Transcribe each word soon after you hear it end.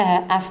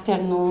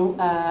Afternoon,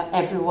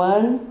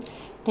 everyone.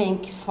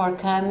 Thanks for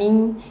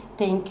coming.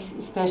 Thanks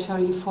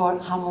especially for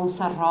Ramon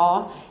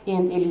Sarró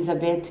and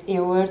Elizabeth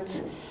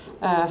Ewert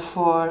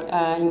for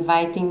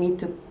inviting me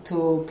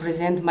to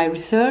present my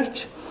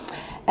research.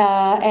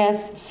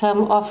 As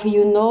some of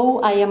you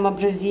know, I am a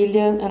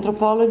Brazilian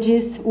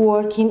anthropologist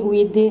working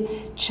with the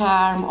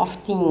charm of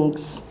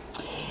things,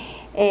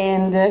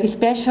 and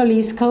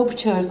especially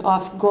sculptures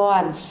of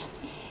gods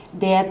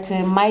that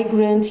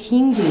migrant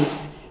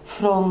Hindus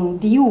from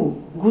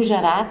Diu,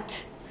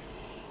 Gujarat,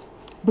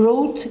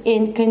 brought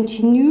and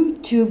continue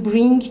to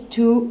bring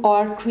to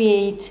or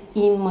create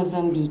in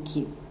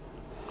Mozambique.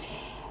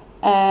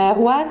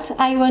 What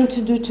I want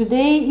to do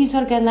today is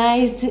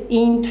organized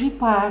in three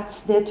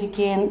parts that we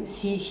can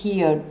see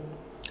here.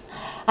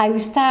 I will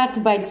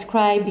start by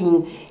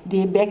describing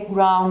the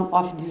background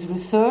of this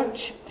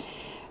research,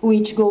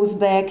 which goes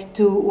back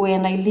to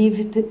when I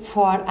lived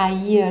for a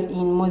year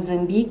in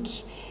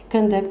Mozambique,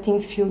 conducting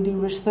field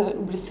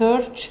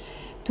research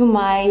to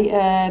my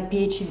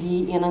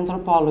PhD in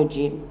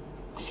anthropology.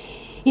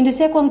 In the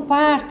second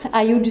part,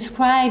 I will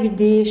describe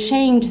the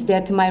changes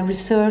that my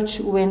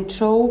research went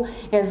through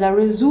as a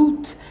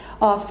result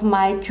of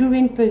my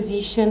current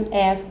position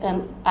as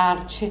an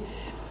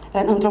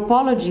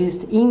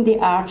anthropologist in the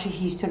art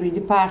history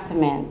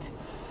department.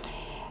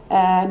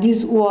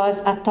 This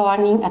was a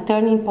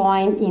turning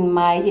point in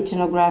my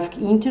ethnographic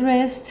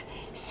interest,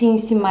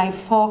 since my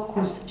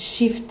focus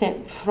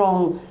shifted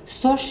from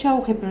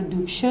social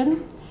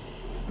reproduction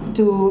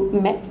to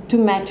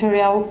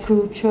material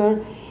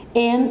culture,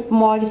 and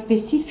more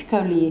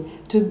specifically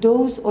to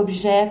those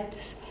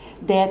objects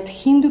that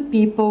Hindu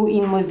people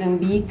in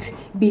Mozambique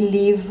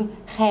believe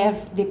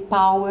have the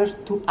power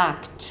to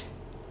act.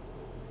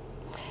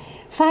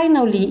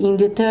 Finally, in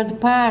the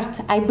third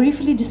part, I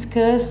briefly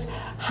discuss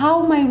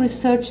how my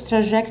research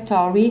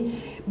trajectory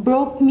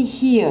brought me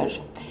here,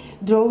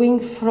 drawing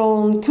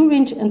from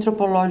current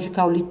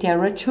anthropological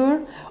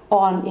literature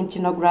on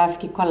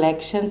ethnographic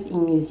collections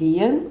in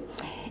museums,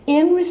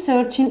 and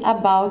researching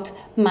about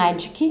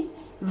magic,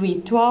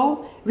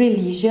 ritual,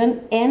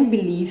 religion, and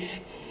belief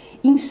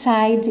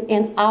inside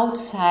and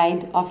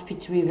outside of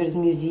Pitt Rivers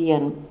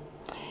Museum.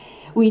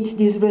 With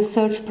this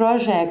research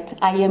project,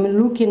 I am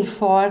looking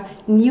for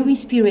new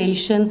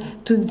inspiration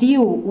to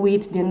deal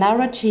with the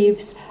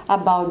narratives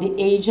about the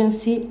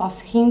agency of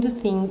Hindu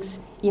things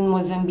in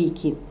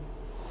Mozambique.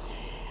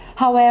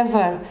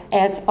 However,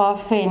 as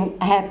often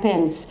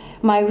happens,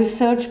 my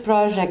research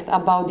project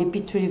about the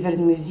Pitt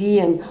Rivers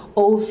Museum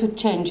also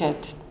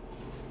changed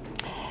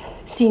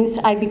since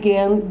I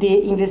began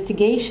the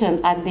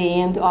investigation at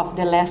the end of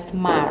the last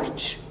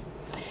March.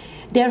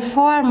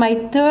 Therefore, my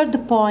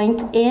third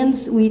point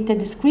ends with a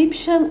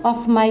description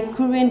of my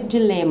current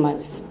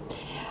dilemmas.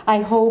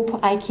 I hope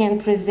I can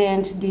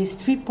present these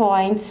 3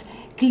 points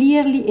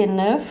clearly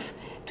enough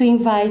to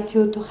invite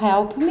you to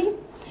help me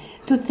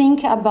to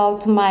think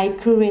about my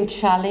current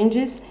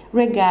challenges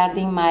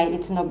regarding my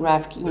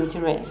ethnographic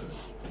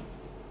interests.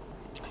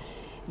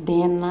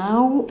 Then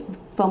now,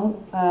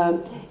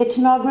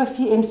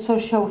 ethnography and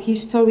social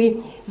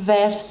history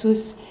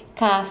versus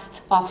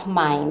cast of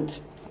mind.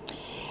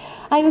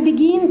 I will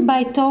begin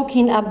by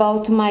talking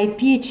about my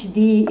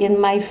PhD and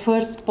my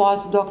first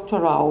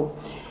postdoctoral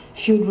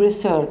field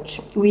research,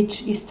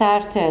 which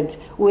started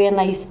when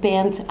I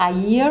spent a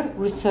year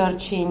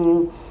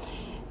researching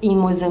in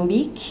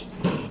Mozambique,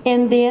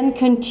 and then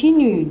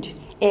continued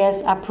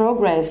as I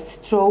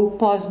progressed through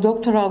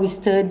postdoctoral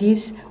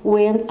studies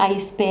when I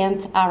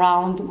spent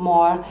around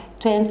more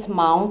 20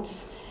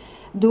 months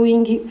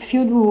doing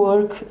field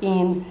work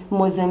in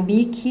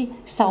Mozambique,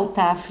 South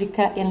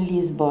Africa, and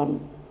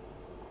Lisbon.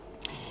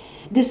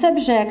 The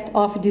subject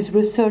of these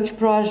research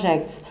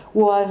projects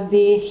was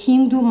the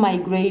Hindu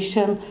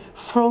migration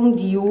from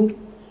Diu,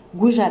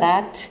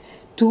 Gujarat,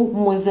 to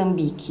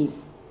Mozambique.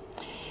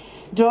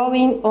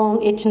 Drawing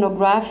on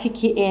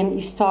ethnographic and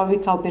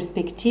historical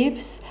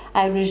perspectives,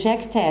 I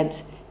rejected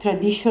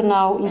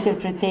traditional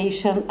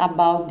interpretation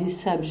about this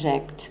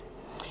subject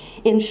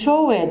and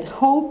showed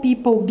how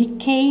people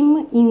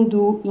became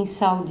Hindu in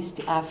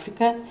Southeast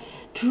Africa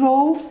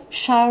through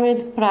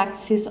shared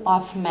practice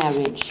of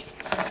marriage.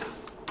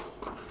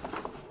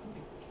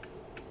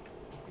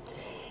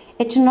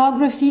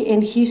 Ethnography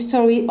and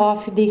history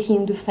of the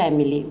Hindu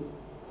family.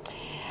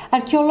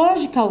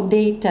 Archaeological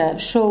data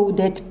show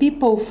that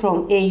people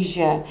from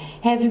Asia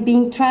have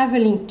been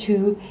traveling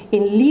to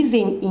and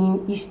living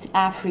in East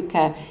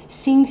Africa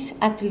since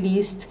at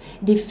least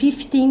the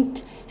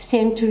 15th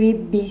century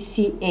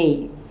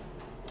BCE.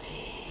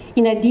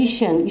 In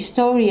addition,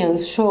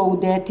 historians show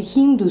that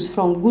Hindus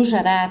from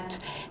Gujarat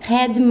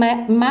had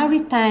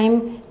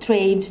maritime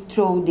trade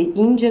through the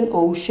Indian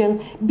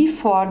Ocean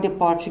before the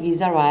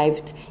Portuguese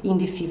arrived in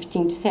the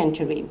 15th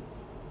century.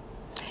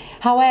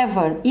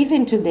 However,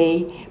 even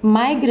today,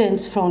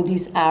 migrants from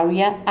this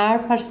area are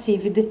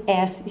perceived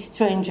as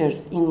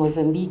strangers in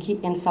Mozambique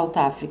and South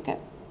Africa.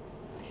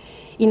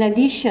 In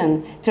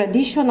addition,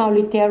 traditional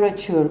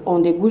literature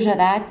on the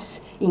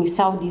Gujarats in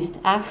Southeast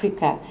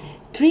Africa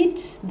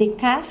treats the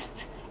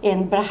caste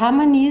and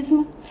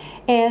Brahmanism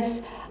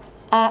as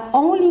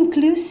only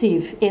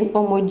inclusive and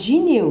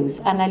homogeneous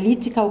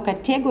analytical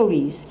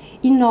categories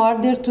in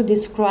order to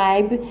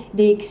describe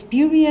the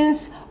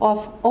experience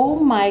of all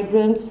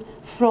migrants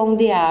from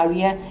the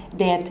area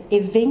that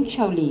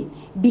eventually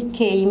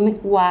became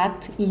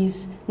what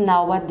is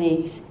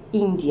nowadays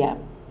India.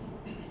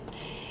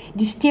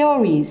 These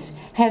theories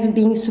have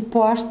been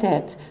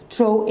supported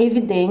through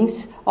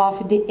evidence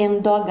of the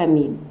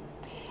endogamy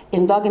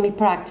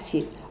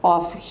practice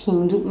of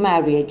Hindu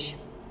marriage.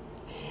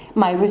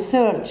 My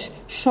research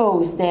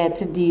shows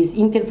that this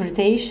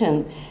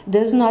interpretation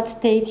does not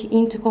take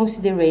into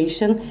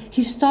consideration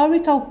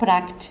historical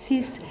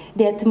practices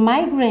that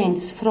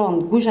migrants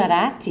from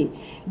Gujarati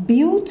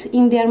built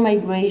in their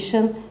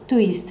migration to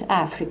East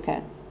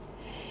Africa.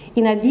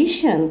 In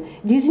addition,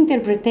 this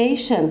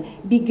interpretation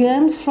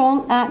began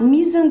from a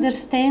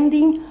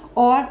misunderstanding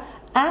or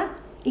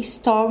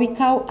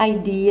ahistorical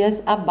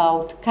ideas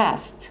about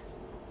caste.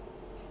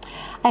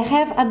 I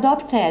have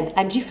adopted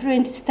a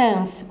different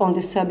stance on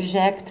the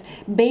subject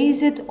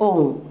based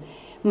on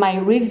my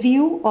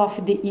review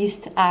of the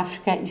East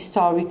Africa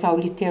historical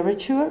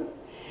literature,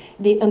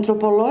 the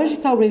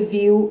anthropological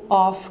review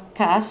of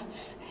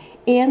castes,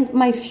 and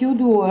my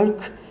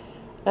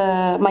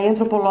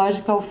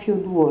anthropological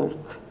field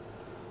work.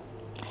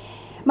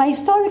 My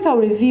historical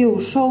review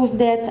shows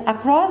that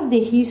across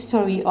the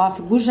history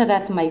of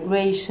Gujarat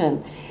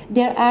migration,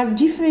 there are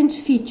different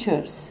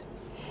features.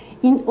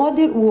 In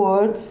other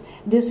words,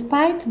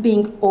 despite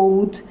being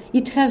old,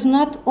 it has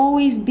not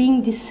always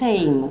been the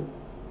same.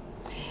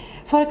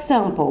 For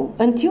example,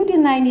 until the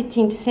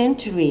 19th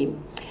century,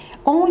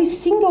 only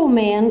single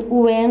men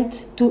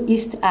went to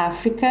East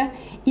Africa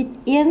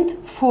and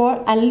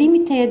for a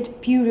limited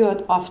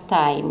period of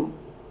time.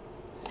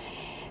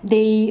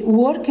 They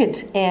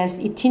worked as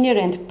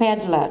itinerant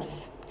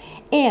peddlers,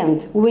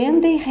 and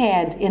when they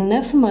had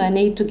enough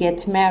money to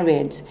get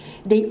married,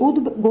 they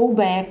would go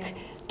back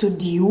to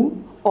Diu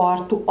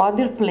or to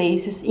other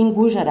places in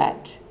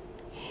Gujarat.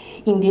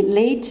 In the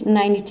late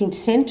 19th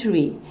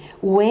century,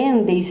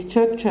 when the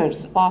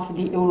structures of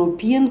the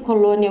European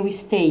colonial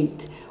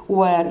state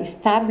were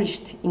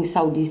established in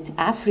Southeast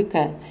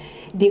Africa,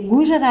 the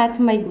Gujarat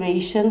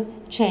migration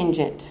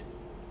changed.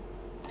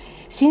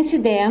 Since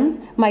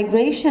then,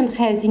 migration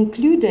has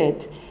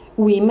included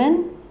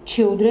women,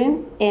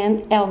 children,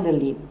 and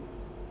elderly.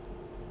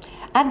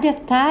 At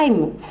that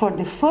time, for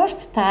the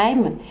first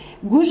time,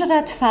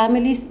 Gujarat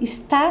families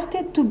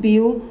started to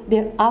build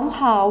their own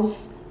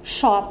house,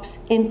 shops,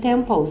 and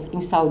temples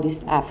in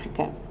Southeast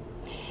Africa.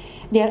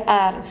 There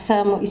are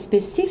some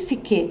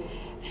specific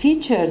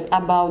features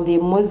about the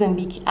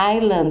Mozambique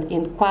island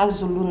and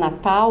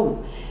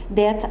KwaZulu-Natal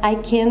that I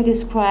can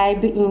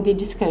describe in the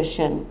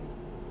discussion.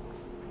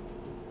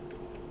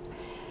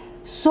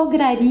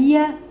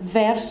 Sograria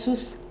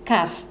versus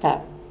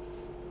casta.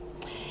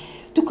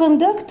 To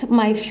conduct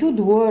my field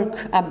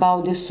work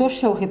about the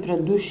social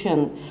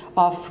reproduction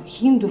of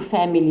Hindu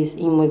families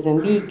in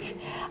Mozambique,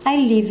 I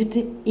lived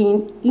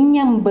in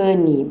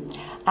Inhambane,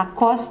 a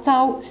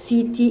coastal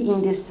city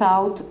in the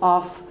south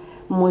of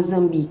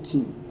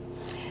Mozambique,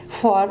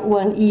 for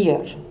 1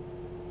 year.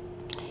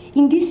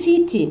 In this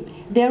city,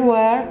 there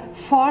were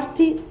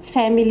 40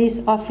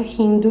 families of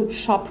Hindu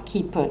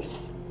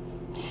shopkeepers.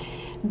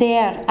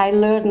 There I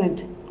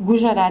learned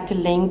Gujarati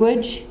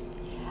language.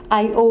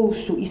 I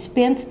also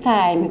spent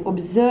time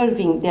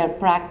observing their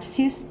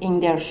practices in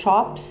their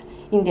shops,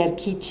 in their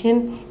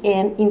kitchen,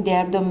 and in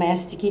their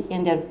domestic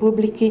and their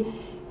public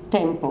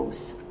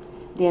temples.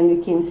 Then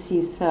we can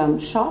see some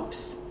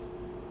shops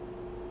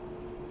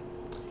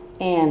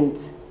and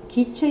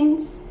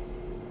kitchens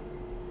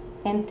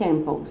and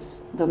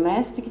temples,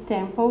 domestic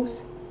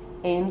temples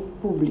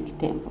and public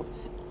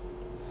temples.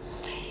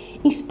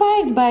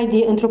 Inspired by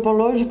the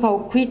anthropological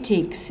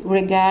critics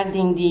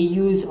regarding the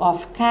use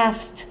of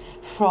caste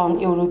from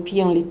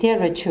European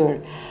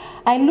literature,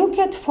 I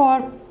looked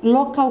for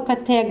local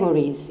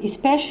categories,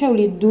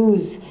 especially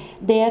those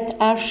that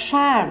are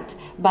shared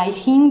by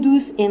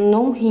Hindus and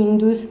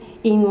non-Hindus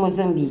in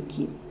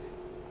Mozambique.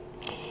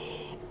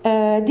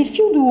 The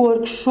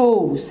fieldwork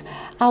shows,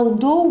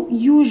 although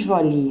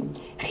usually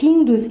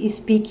Hindus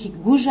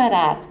speak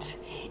Gujarati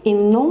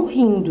and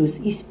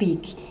non-Hindus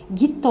speak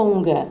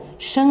Gitonga,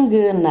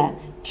 Xangana,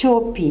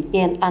 Chopi,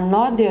 and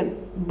another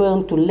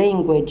Bantu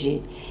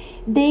language,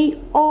 they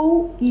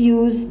all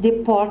use the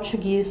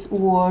Portuguese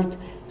word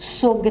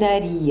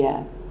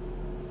sograria.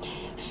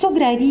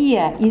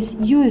 Sograria is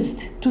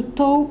used to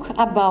talk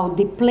about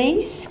the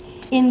place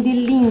and the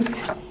link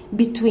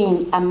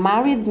between a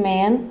married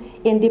man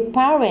and the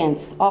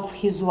parents of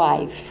his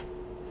wife.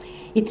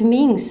 It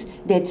means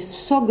that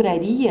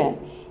sograria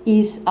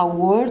is a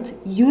word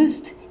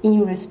used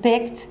in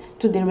respect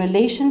to the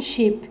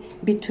relationship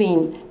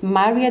between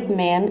married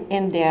men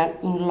and their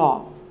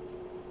in-law.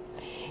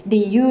 The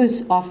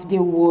use of the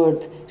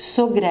word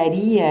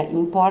sograria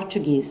in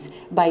Portuguese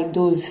by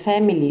those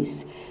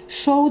families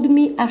showed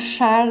me a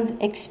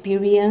shared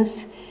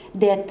experience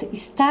that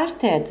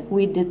started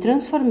with the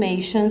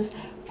transformations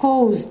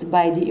caused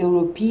by the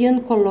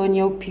European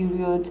colonial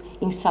period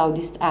in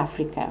Southeast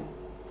Africa.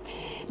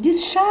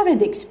 This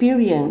shared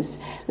experience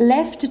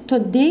left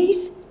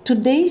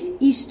today's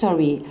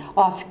history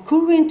of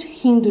current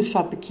Hindu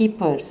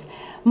shopkeepers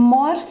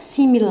more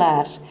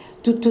similar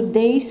to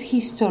today's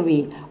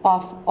history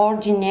of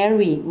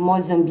ordinary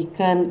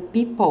Mozambican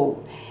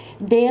people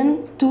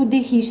than to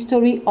the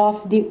history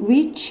of the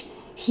rich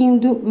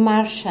Hindu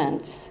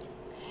merchants,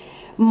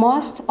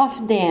 most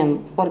of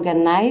them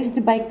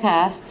organized by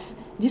castes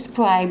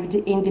described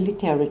in the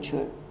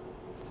literature.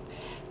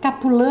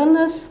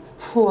 Capulanas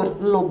for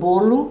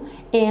lobolo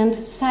and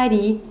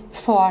sari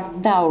for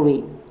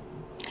dowry.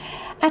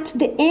 At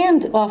the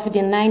end of the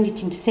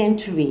 19th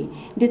century,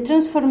 the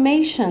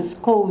transformations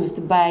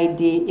caused by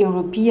the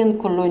European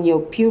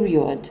colonial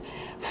period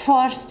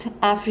forced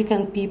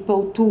African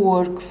people to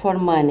work for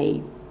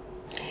money.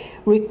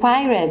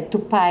 Required to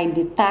pay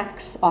the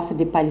tax of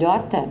the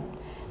palhota,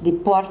 the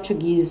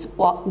Portuguese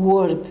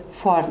word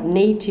for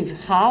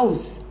native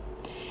house,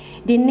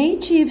 the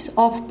natives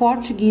of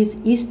Portuguese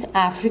East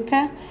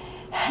Africa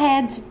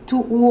had to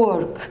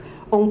work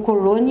on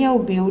colonial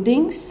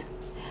buildings,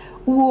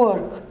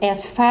 work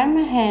as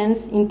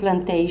farmhands in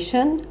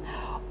plantation,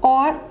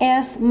 or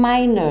as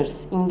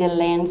miners in the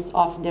lands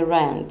of the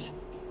Rand.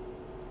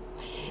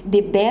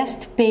 The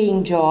best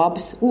paying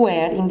jobs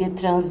were in the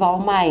Transvaal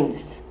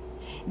mines.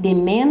 The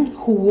men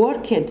who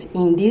worked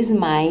in these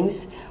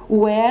mines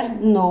were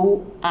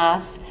known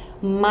as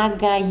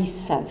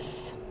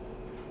Magaíças.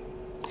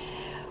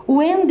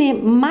 When the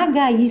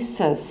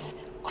Magaíças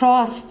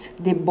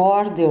crossed the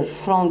border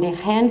from the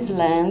Rand's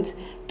land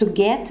to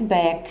get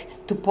back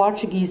to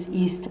Portuguese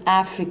East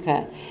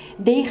Africa,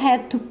 they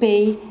had to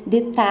pay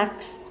the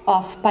tax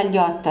of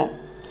palhota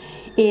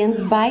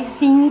and buy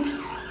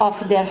things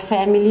of their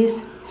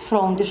families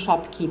from the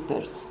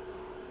shopkeepers.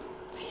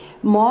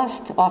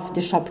 Most of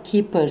the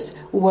shopkeepers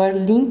were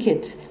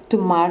linked to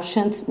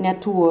merchant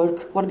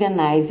network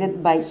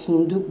organized by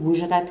Hindu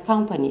Gujarat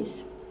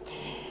companies.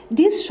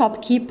 These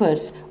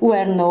shopkeepers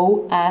were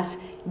known as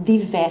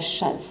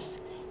Diveshas,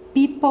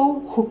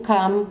 people who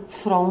come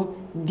from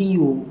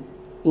Diu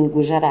in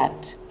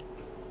Gujarat.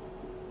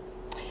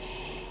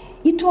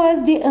 It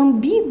was the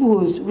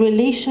ambiguous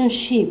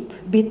relationship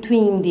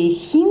between the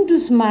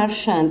Hindu's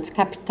merchant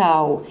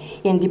capital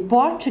and the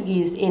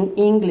Portuguese and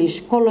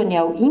English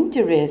colonial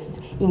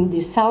interests in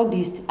the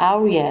southeast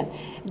area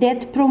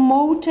that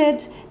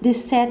promoted the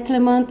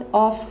settlement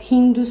of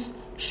Hindus'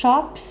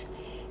 shops,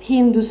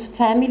 Hindus'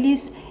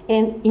 families,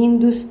 and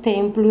Hindus'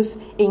 temples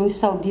in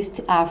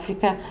Southeast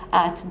Africa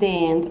at the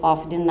end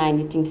of the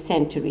 19th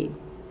century.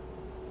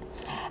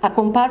 A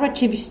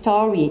comparative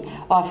story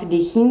of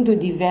the Hindu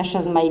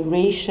Diveshas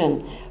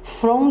migration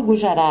from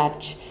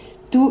Gujarat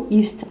to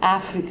East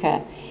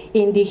Africa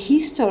and the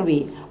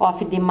history of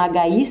the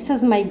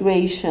Magaíças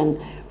migration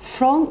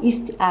from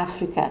East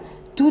Africa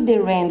to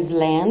the Rand's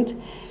land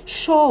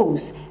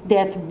shows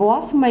that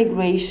both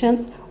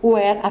migrations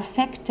were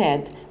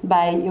affected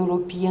by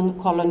European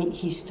colony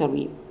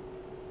history.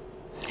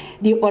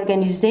 The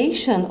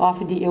organization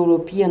of the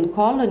European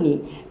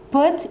colony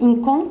put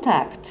in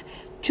contact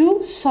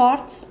two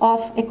sorts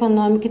of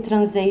economic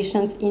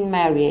transactions in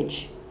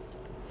marriage,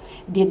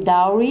 the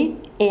dowry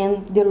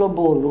and the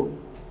lobolo.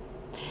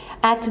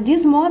 At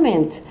this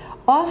moment,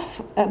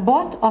 both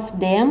of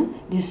them,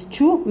 these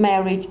two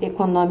marriage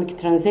economic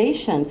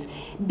transactions,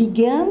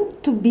 began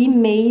to be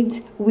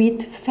made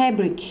with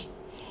fabric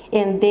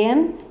and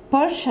then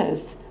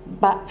purchased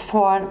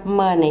for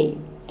money.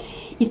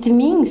 It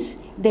means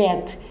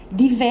that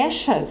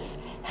Diveshas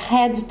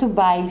had to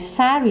buy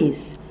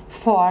saris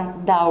for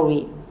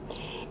dowry,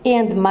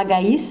 and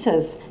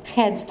Magaíças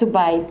had to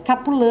buy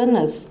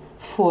capulanas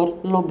for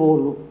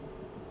lobolo.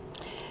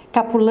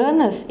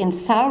 Capulanas and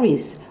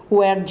saris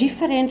were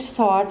different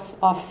sorts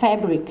of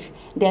fabric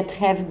that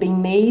have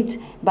been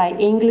made by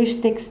English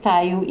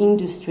textile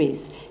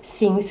industries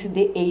since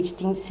the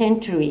 18th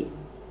century,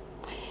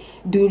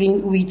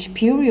 during which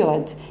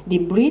period the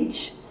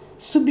British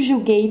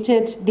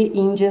subjugated the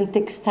Indian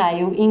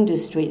textile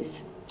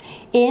industries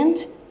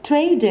and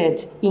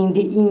traded in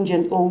the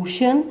Indian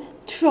Ocean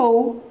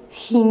through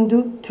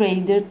Hindu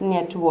trader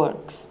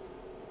networks.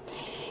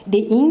 The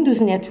Indus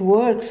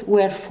networks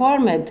were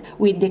formed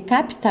with the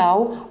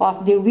capital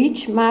of the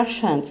rich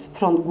merchants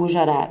from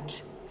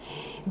Gujarat.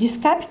 This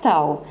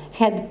capital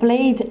had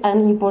played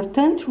an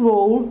important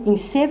role in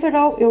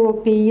several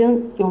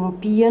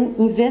European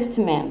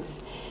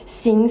investments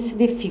since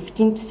the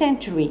 15th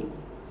century,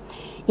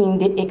 in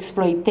the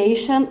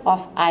exploitation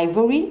of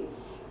ivory,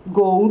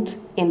 gold,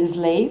 and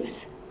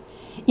slaves,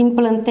 in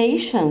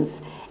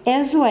plantations,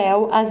 as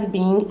well as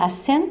being a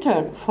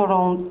center for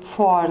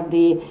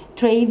the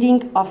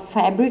trading of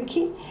fabric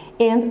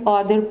and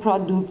other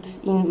products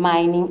in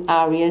mining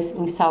areas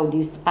in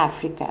Southeast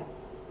Africa.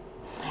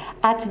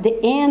 At the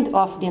end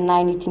of the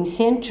 19th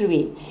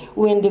century,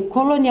 when the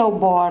colonial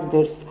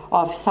borders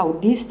of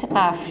Southeast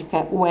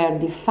Africa were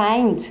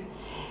defined,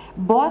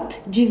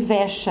 both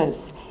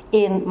Diveshas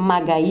and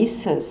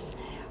Magaíças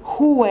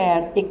who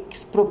were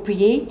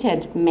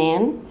expropriated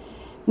men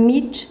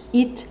meet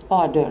each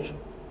other.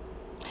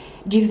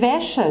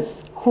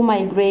 Divechas, who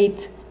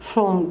migrate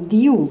from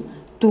Dio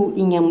to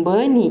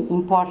Inhambane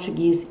in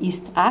Portuguese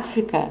East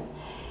Africa,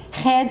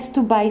 had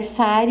to buy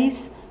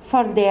saris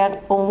for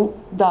their own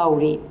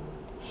dowry.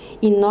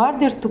 In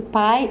order to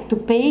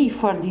pay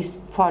for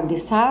the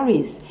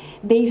saris,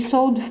 they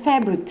sold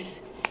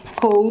fabrics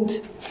called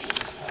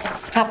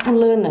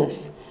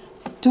capulanas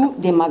to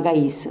the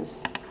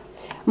Magaíças.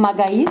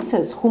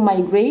 Magaíças, who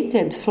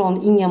migrated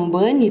from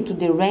Inhambane to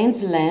the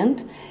Rand's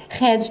land,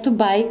 had to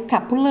buy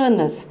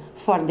capulanas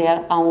for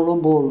their own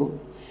lobolo.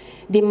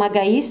 The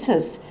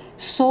Magaíças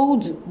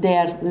sold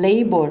their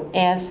labor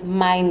as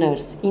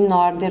miners in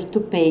order to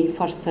pay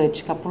for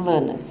such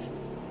capulanas.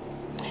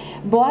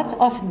 Both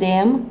of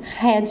them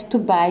had to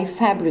buy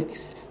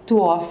fabrics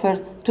to offer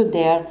to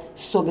their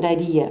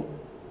sograria.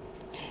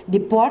 The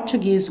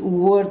Portuguese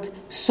word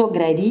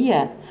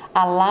sograria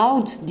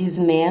allowed these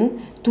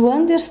men to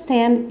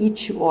understand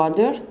each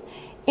other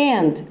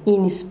and,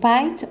 in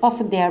spite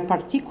of their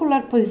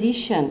particular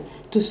position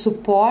to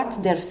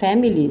support their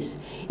families,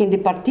 in the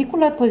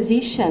particular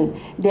position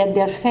that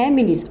their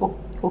families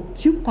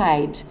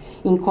occupied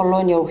in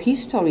colonial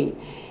history,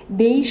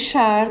 they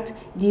shared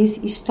this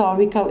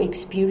historical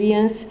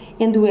experience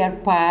and were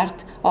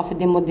part of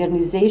the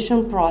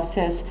modernization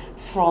process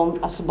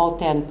from a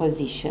subaltern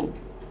position.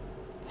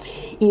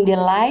 In the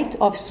light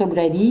of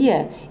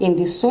sograria and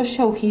the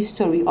social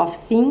history of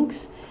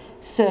things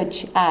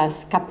such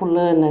as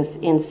capulanas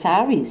and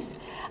saris,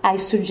 I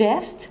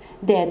suggest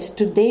that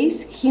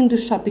today's Hindu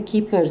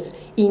shopkeepers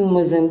in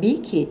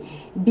Mozambique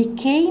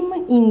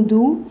became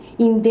Hindu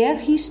in their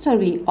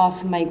history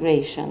of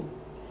migration.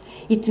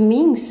 It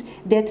means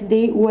that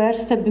they were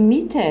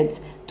submitted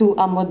to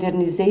a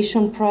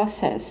modernization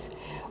process,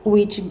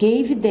 which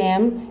gave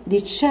them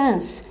the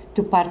chance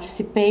to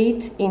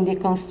participate in the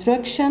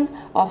construction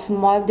of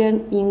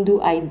modern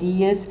Hindu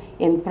ideas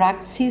and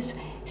practices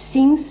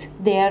since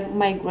their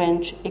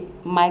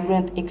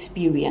migrant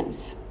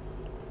experience.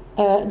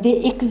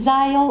 The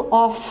exile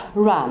of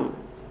Ram.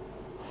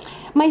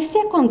 My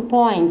second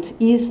point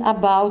is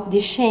about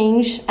the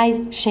change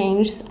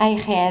I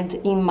had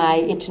in my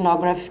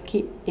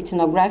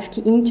ethnographic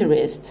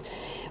interest,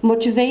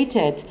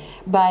 motivated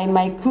by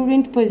my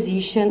current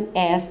position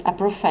as a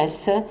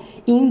professor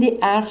in the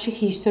art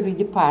history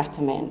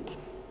department.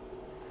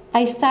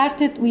 I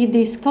started with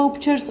the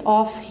sculptures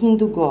of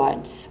Hindu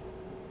gods.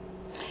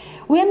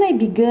 When I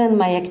began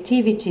my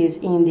activities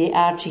in the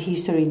art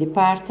history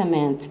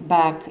department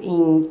back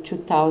in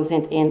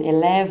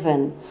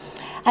 2011,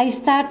 I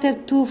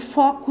started to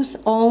focus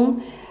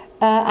on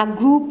a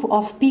group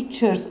of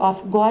pictures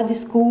of god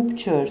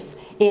sculptures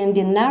and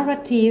the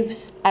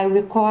narratives I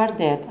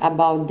recorded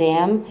about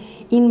them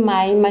in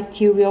my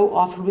material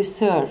of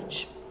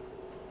research.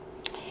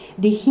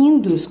 The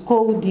Hindus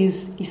call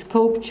these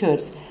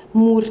sculptures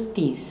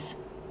murtis.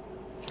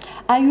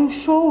 I will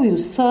show you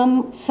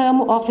some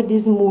of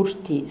these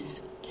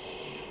murtis.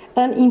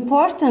 An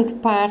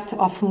important part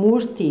of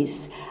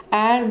murtis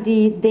are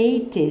the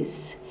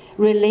deities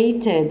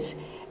related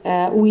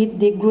with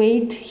the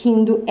great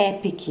Hindu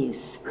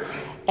epics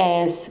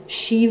as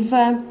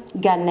Shiva,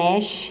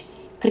 Ganesh,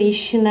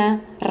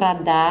 Krishna,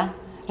 Radha,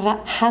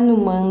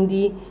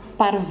 Hanumandi,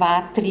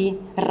 Parvatri,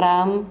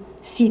 Ram,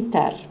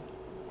 Sitar.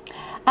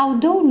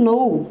 Although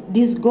no,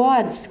 these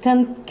gods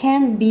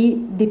can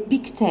be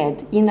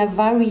depicted in a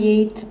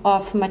variety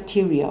of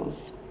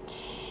materials.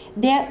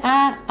 There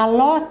are a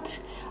lot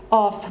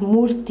of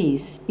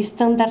murtis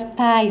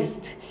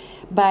standardized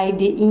by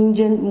the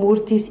Indian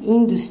murtis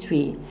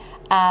industry,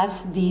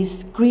 as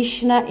this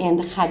Krishna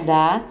and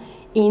Radha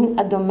in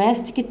a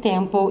domestic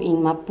temple in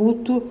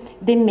Maputo,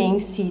 the main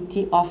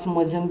city of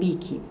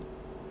Mozambique.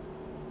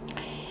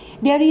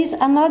 There is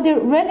another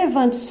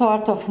relevant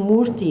sort of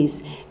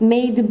murtis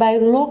made by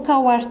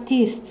local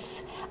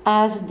artists,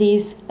 as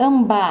this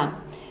amba,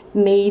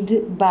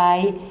 made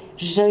by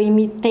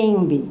Jaime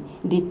Tembe,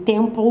 the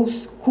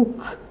temple's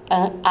cook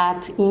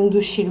at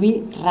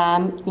Indushiri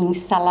Ram in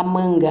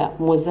Salamanga,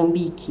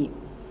 Mozambique.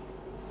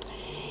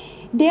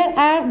 There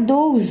are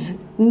those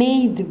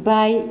made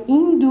by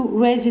Hindu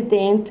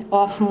residents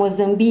of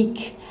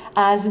Mozambique,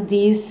 as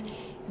this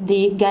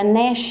the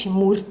Ganesh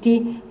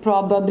Murti,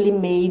 probably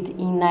made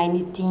in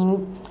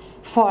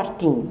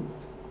 1914.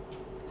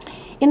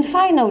 And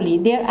finally,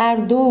 there are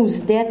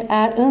those that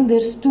are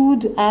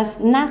understood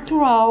as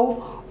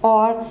natural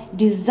or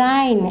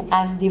designed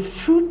as the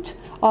fruit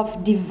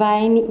of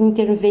divine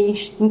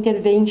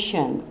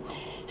intervention,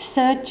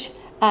 such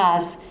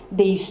as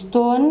the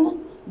stone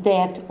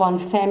that one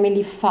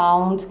family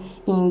found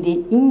in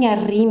the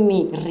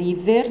Inharime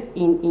River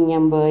in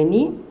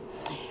Inhambane,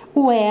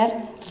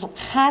 where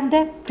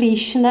Radha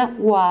Krishna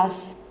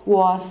was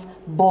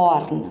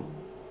born,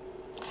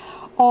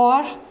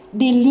 or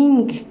the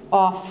ling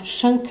of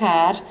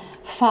Shankar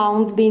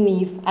found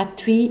beneath a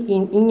tree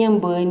in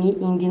Inhambane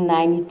in the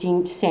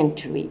 19th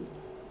century.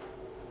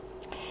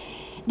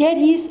 There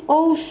is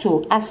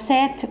also a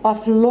set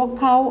of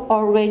local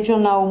or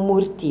regional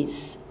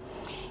murtis.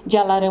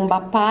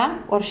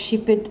 Jalarambapa, or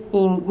shipped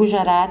in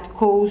Gujarat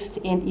coast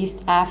and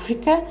East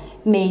Africa,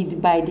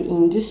 made by the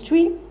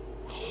industry.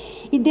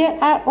 There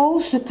are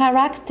also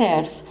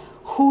characters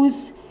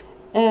whose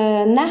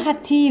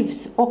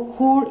narratives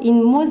occur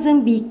in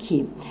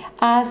Mozambique,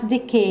 as the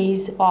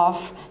case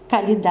of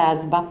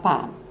Kalidas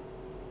Bapa.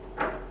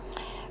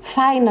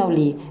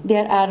 Finally,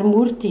 there are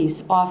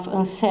murtis of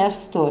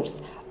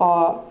ancestors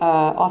or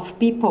of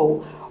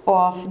people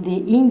of the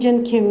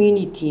Indian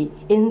community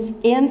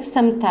and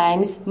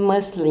sometimes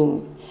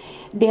Muslim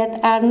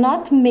that are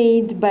not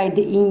made by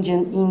the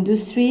Indian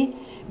industry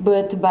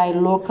but by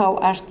local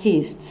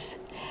artists.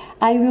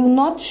 I will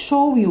not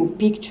show you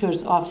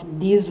pictures of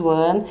this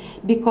one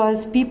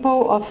because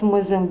people of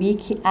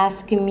Mozambique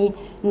ask me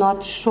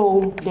not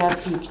show their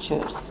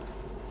pictures.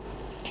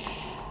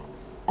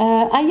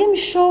 I am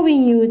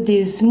showing you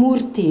these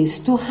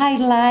murtis to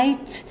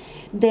highlight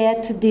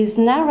that these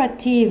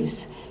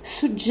narratives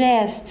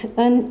suggest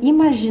an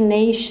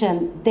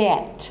imagination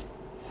that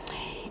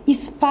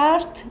is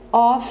part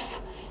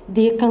of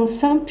the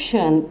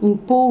consumption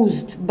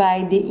imposed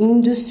by the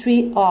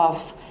industry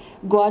of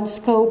God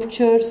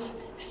sculptures,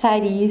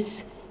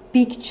 saris,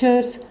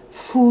 pictures,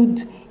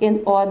 food,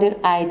 and other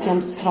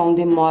items from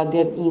the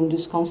modern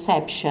Indus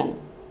conception.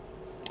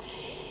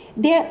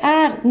 There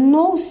are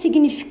no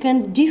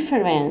significant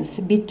difference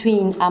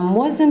between a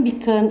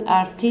Mozambican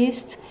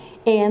artist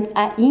and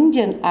an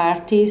Indian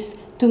artist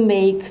to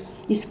make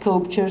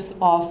sculptures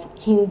of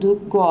Hindu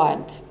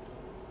god.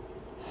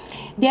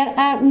 There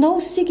are no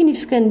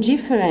significant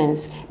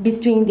difference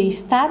between the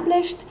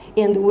established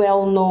and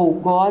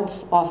well-known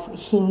gods of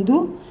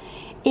Hindu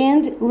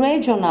and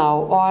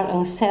regional or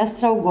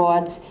ancestral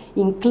gods,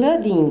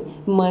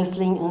 including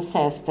Muslim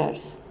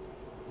ancestors.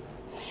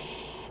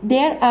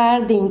 There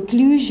are the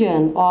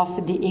inclusion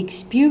of the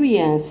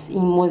experience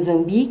in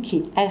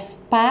Mozambique as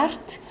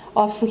part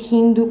of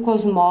Hindu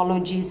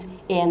cosmologies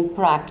and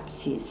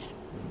practices.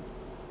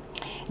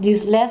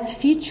 This last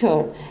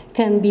feature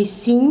can be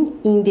seen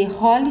in the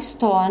holy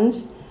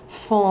stones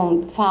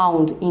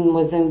found in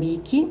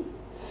Mozambique,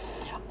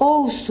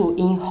 also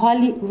in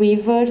holy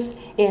rivers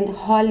and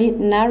holy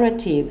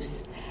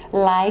narratives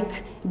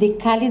like the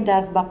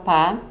Kalidas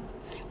Bapa,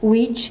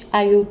 which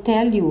I will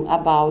tell you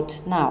about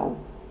now.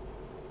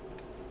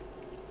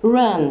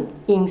 Run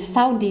in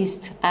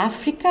Southeast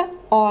Africa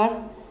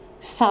or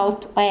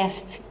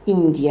Southwest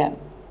India.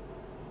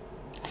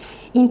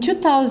 In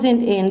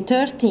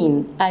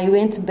 2013, I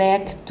went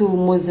back to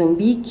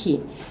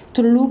Mozambique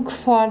to look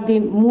for the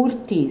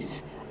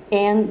murtis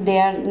and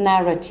their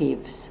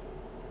narratives.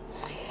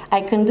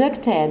 I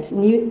conducted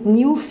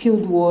new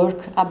field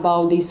work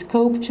about the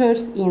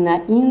sculptures in a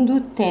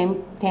Hindu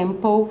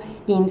temple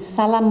in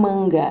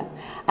Salamanga,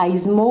 a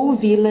small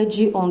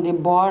village on the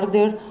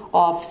border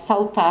of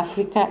South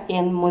Africa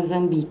and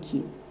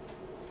Mozambique.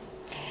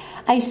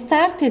 I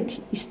started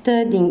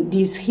studying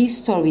this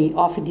history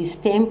of this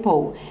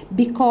temple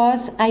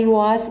because I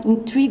was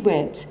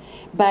intrigued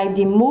by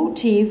the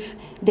motive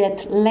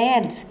that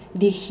led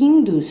the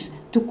Hindus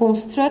to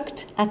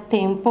construct a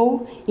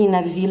temple in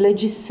a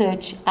village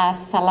such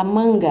as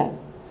Salamanga,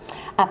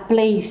 a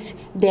place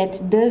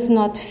that does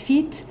not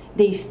fit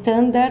the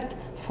standard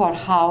for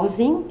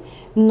housing,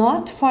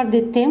 not for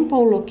the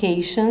temple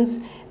locations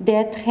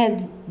that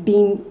had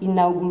been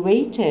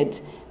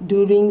inaugurated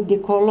during the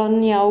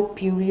colonial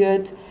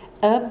period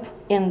up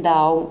and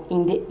down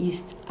in the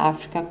East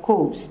Africa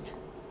coast.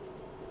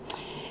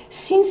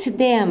 Since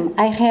then,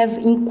 I have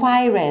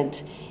inquired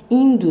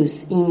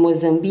Indus in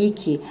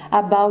Mozambique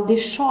about the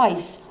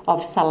choice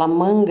of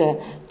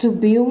Salamanga to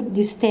build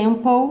this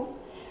temple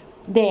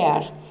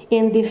there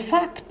and the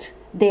fact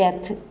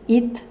that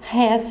it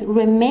has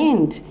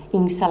remained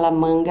in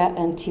Salamanga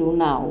until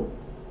now.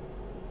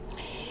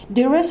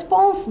 The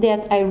response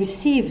that I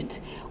received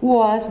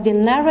was the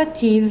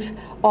narrative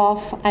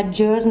of a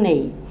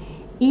journey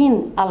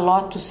in a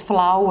lotus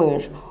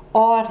flower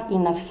or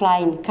in a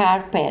flying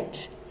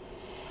carpet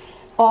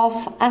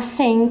of a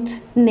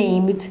saint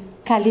named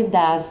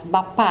Kalidas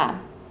Bapa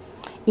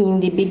in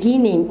the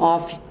beginning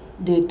of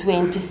the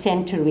 20th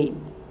century.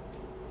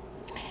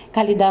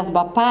 Kalidas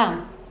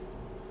Bapa,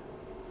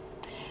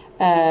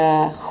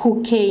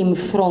 who came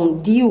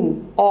from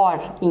Diu or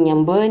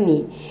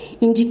Inhambane,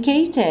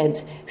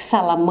 indicated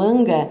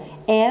Salamanga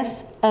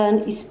as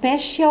an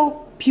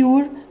special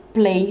pure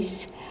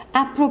place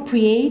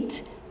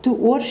appropriate to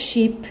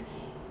worship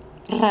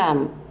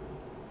Ram.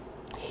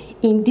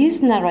 In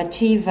this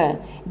narrative,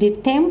 the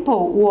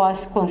temple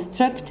was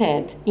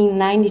constructed in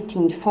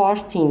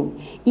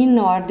 1914 in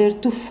order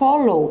to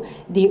follow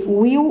the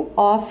will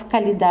of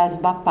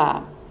Kalidas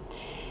Bapa.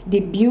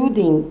 The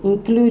building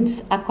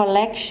includes a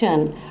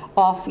collection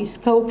of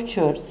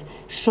sculptures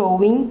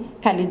showing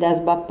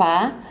Kalidas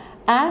Bapa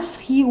as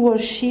he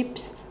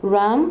worships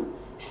Ram,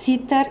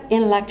 Sita,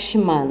 and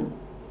Lakshman.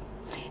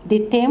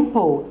 The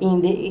temple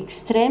in the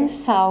extreme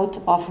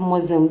south of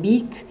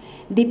Mozambique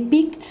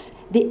depicts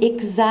the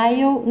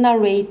exile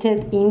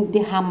narrated in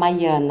the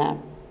Ramayana.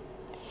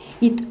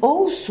 It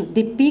also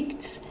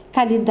depicts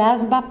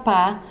Kalidas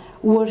Bapa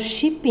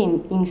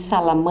worshipping in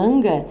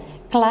Salamanga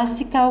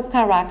classical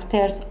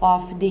characters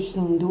of the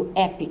Hindu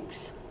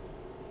epics.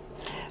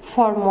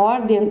 For more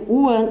than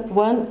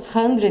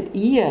 100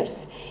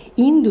 years,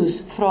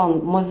 Hindus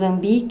from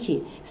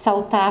Mozambique,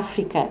 South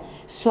Africa,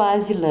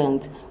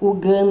 Swaziland,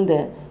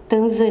 Uganda,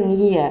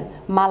 Tanzania,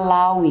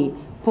 Malawi,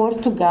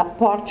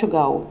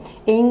 Portugal,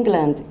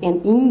 England,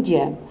 and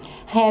India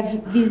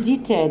have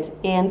visited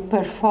and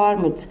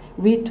performed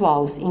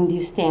rituals in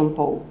this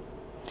temple.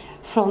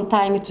 From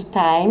time to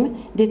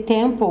time, the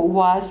temple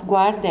was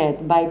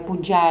guarded by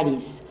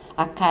pujaris,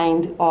 a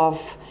kind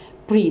of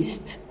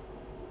priest.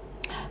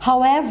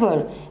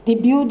 However, the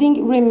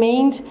building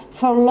remained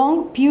for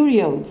long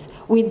periods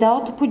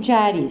without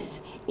pujaris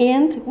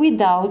and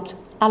without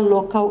a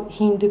local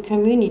Hindu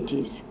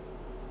communities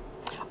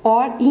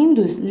or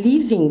Hindus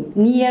living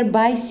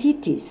nearby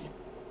cities.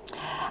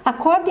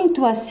 According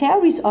to a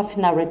series of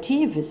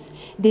narratives,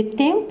 the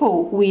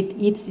temple with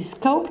its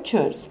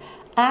sculptures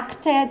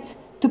acted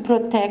to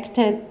protect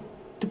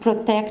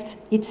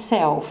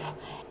itself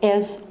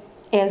as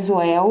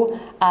well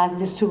as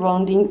the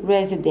surrounding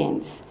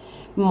residents,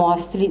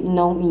 mostly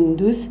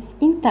non-Hindus,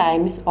 in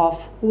times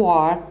of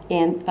war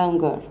and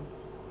hunger.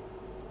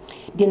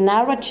 The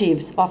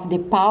narratives of the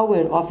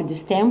power of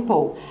this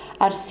temple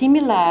are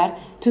similar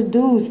to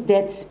those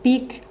that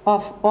speak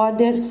of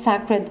other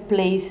sacred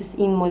places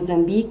in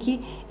Mozambique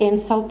and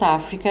South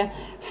Africa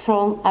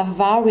from a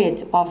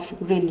variety of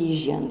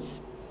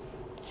religions.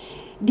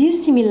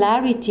 This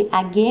similarity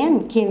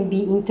again can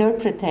be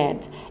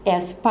interpreted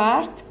as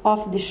part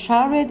of the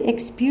shared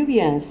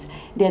experience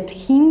that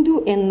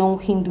Hindu and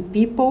non-Hindu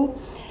people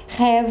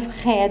have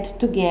had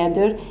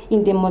together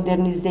in the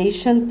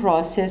modernization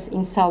process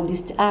in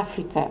Southeast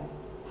Africa.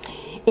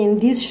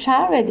 And this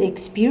shared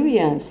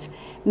experience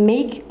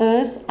makes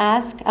us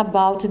ask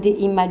about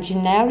the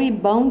imaginary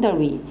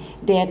boundary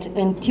that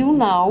until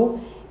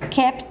now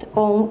kept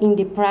on in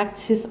the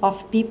practices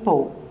of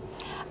people.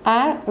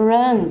 Are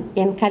Ran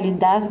and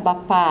Kalidas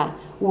Bapa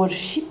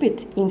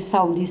worshipped in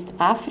Southeast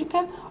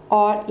Africa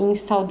or in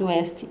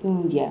Southwest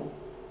India?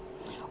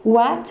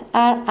 What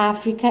are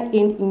Africa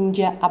and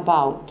India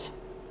about?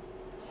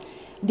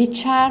 The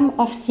charm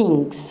of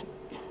things.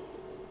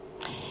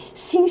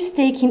 Since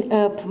taking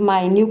up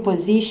my new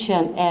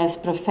position as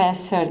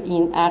professor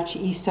in Art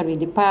History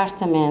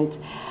Department,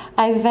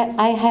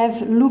 I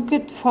have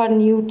looked for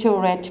new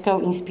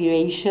theoretical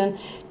inspiration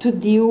to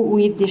deal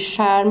with the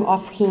charm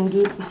of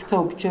Hindu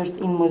sculptures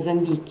in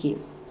Mozambique.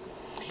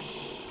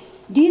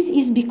 This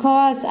is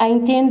because I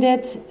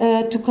intended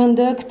to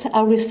conduct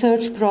a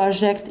research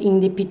project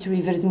in the Pitt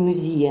Rivers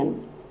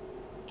Museum.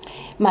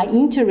 My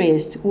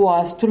interest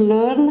was to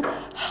learn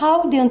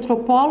how the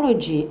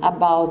anthropology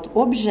about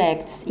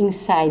objects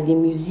inside the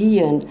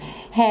museum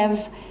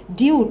have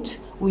dealt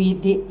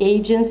with the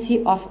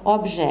agency of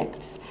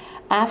objects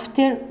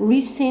after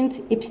recent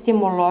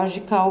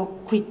epistemological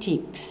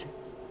critiques.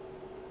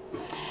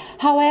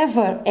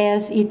 However,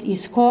 as it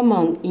is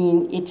common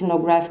in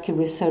ethnographic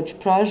research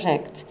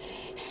projects,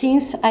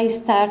 since I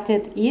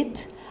started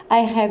it, I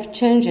have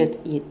changed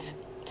it.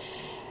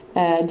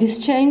 This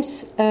change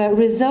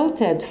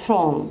resulted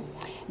from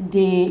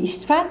the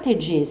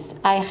strategies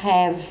I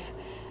have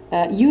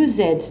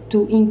used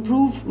to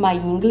improve my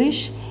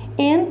English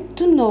and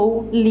to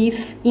know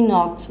life in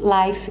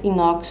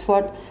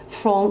Oxford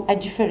from a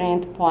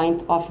different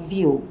point of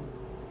view.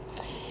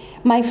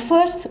 My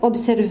first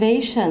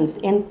observations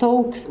and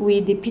talks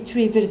with the Pitt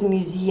Rivers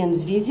Museum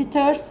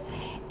visitors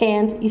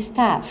and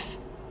staff,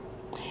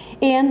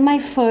 and my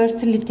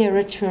first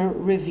literature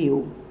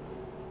review.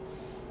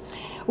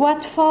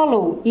 What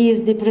follows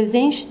is the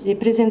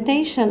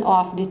presentation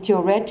of the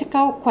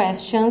theoretical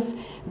questions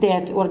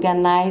that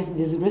organize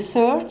this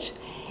research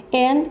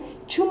and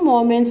 2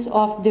 moments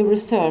of the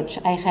research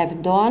I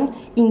have done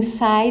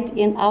inside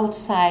and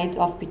outside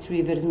of Pitt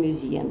Rivers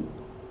Museum.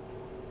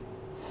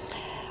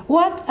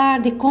 What are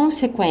the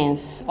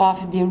consequences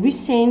of the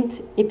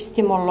recent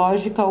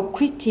epistemological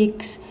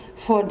critiques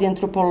for the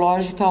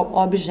anthropological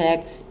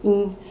objects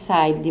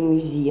inside the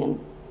museum?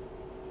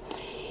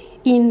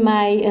 In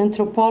my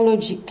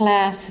anthropology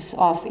classes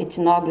of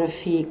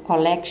ethnography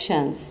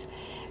collections,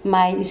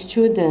 my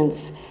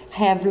students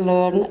have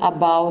learned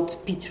about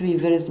Pitt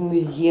Rivers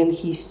Museum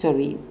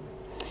history.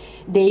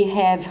 They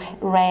have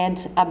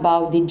read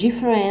about the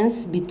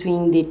difference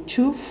between the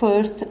 2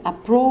 first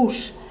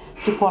approaches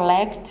to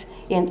collect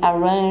and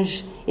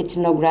arrange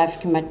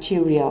ethnographic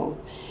material,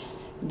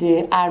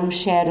 the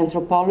armchair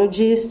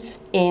anthropologists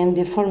and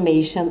the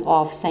formation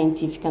of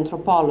scientific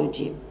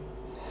anthropology.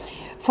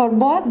 For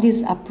both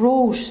these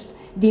approaches,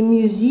 the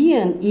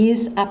museum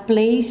is a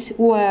place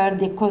where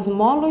the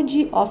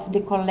cosmology of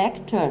the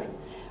collector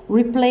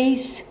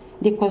replaces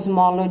the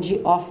cosmology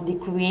of the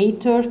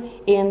creator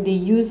and the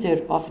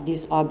user of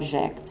these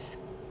objects.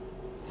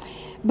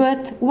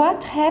 But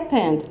what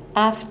happened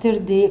after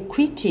the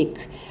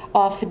critique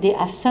of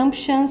the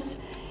assumptions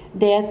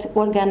that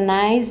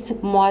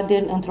organized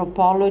modern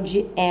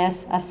anthropology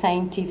as a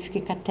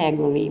scientific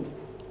category?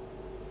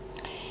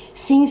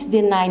 Since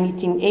the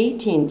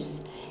 1980s,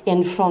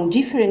 and from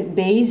different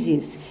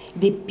bases,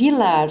 the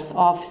pillars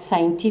of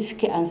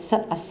scientific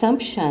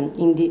assumption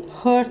in the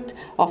heart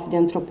of the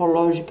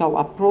anthropological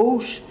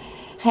approach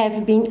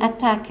have been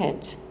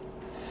attacked.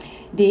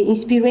 The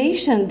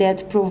inspiration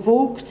that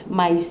provoked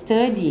my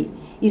study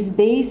is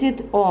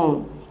based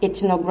on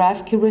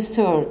ethnographic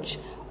research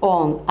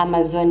on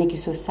Amazonic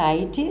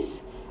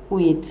societies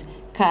with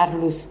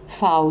Carlos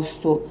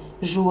Fausto,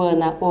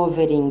 Joana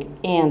Overing,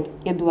 and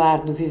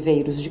Eduardo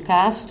Viveiros de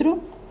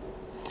Castro,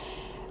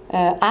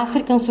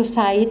 African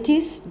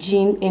societies,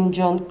 Jean and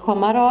John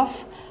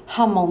Komarov,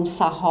 Ramon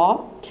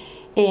Sarro,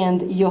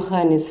 and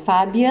Johannes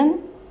Fabian,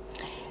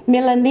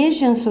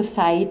 Melanesian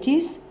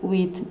societies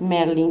with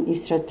Merlin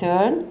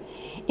Strathern,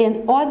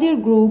 and other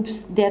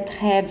groups that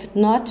have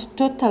not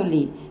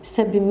totally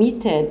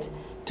submitted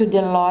to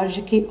the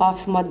logic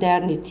of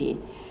modernity,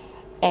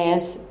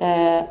 as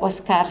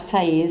Oscar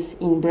Saez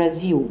in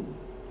Brazil.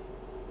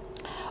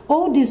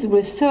 All this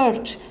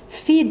research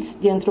feeds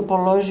the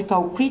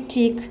anthropological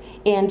critique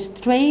and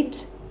tried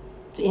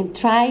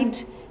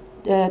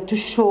to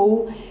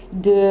show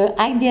the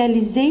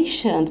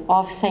idealization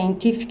of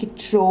scientific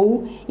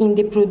role in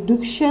the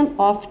production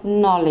of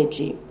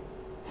knowledge.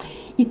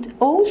 It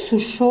also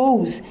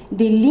shows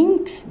the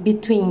links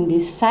between the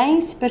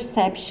science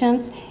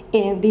perceptions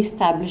and the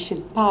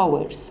established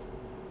powers.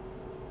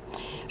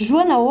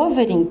 Joana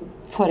Overing,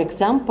 for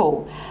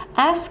example,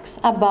 asks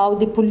about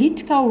the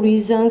political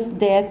reasons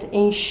that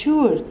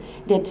ensure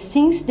that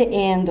since the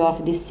end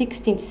of the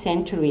 16th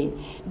century,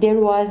 there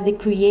was the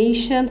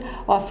creation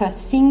of a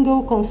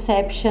single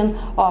conception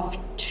of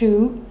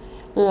truth,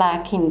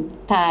 lacking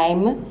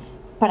time,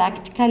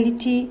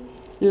 practicality,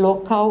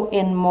 local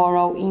and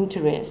moral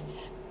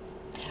interests.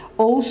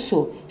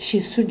 Also, she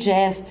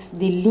suggests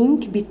the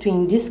link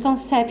between this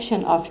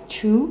conception of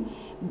truth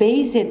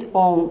based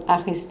on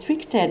a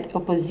restricted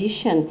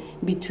opposition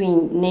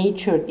between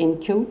nature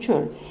and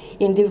culture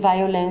and the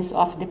violence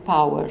of the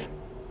power.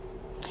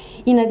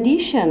 In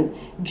addition,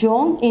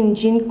 John and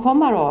Jean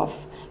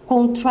Komarov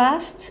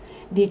contrast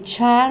the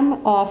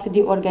charm of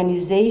the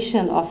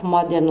organization of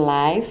modern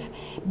life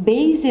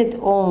based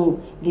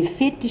on the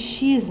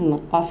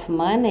fetishism of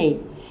money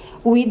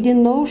with the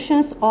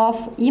notions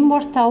of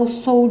immortal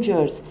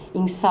soldiers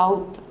in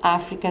South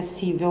Africa's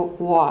civil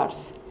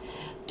wars,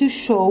 to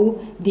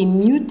show the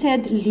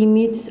muted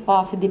limits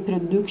of the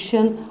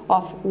production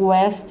of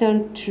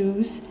Western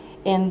truths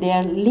and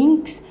their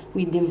links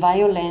with the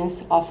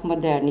violence of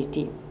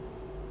modernity.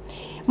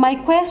 My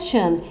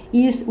question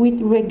is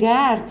with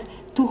regard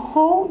to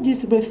how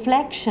these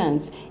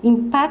reflections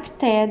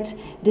impacted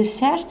the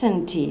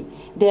certainty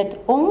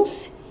that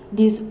once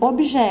these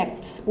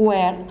objects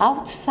were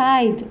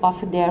outside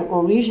of their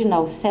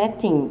original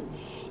setting,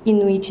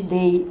 in which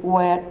they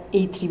were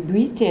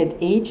attributed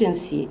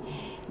agency,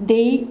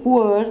 they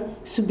were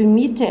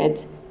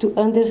submitted to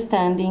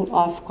understanding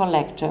of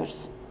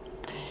collectors.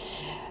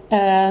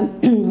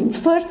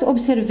 First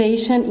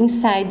observation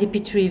inside the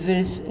Pitt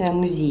Rivers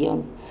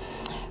Museum.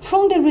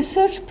 From the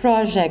research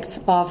projects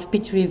of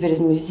Pitt Rivers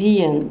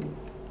Museum,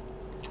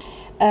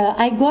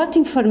 I got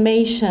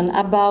information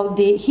about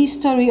the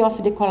history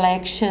of the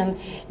collection,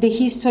 the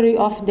history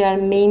of their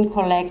main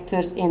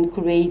collectors and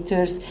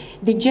curators,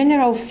 the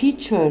general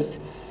features,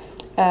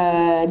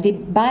 the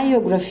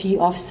biography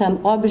of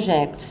some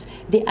objects,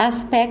 the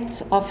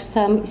aspects of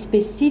some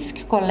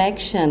specific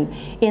collection,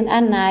 and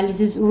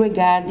analysis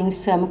regarding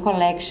some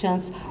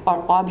collections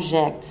or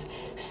objects,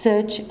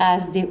 such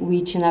as the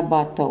witch in a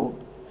bottle.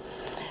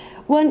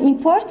 One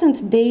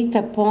important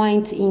data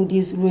point in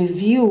this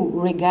review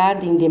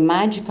regarding the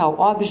magical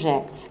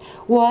objects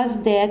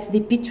was that the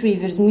Pitt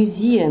Rivers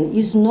Museum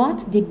is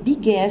not the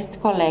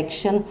biggest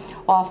collection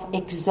of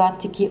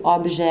exotic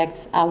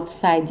objects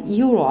outside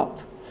Europe,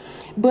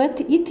 but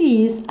it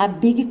is a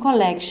big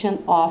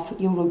collection of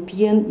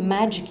European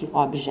magic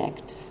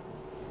objects.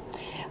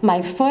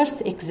 My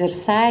first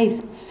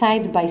exercise,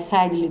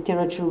 side-by-side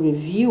literature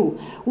review,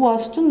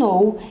 was to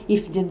know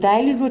if the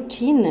daily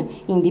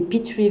routine in the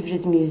Pitt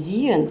Rivers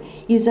Museum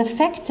is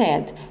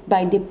affected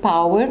by the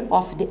power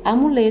of the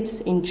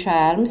amulets and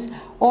charms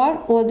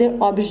or other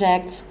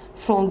objects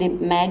from the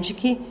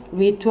magic,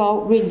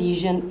 ritual,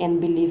 religion,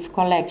 and belief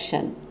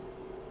collection.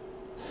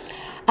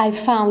 I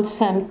found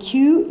some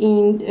clue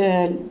in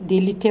the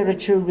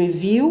literature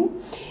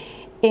review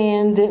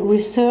and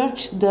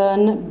research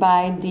done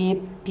by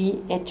the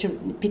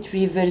Pitt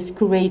Rivers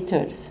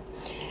curators.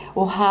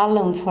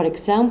 O'Halloran, for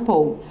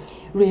example,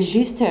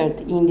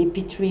 registered in the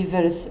Pitt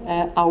Rivers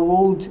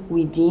Award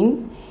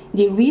within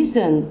the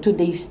reason to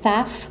the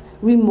staff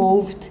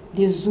removed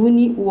the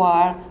Zuni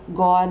war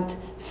god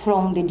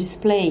from the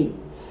display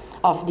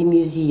of the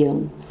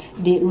museum.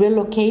 The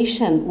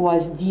relocation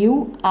was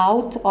due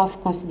out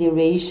of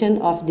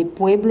consideration of the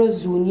Pueblo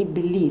Zuni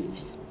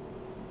beliefs.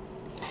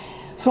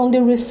 From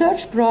the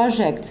research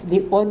projects,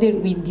 The Other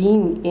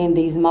Within and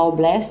The Small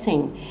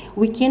Blessing,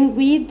 we can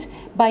read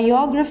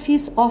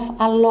biographies of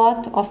a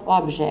lot of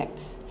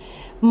objects.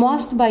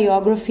 most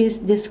biographies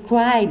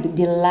describe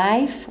the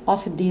life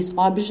of these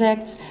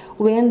objects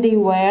when they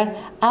were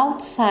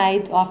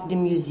outside of the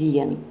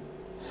museum.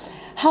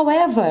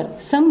 However,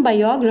 some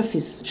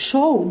biographies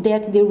show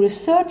that the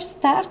research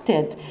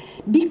started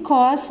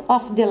because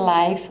of the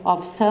life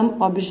of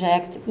some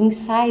object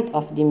inside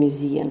of the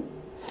museum.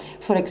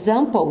 For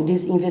example,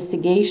 this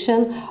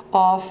investigation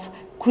of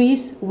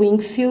Chris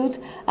Wingfield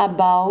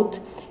about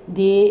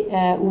the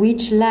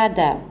witch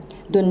ladder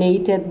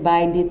donated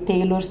by the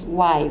tailor's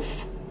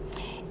wife,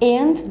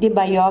 and the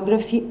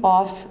biography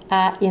of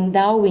an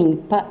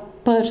endowing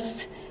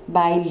purse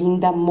by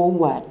Linda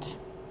Mowat.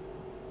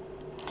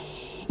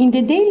 In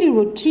the daily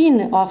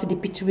routine of the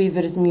Pitt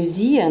Rivers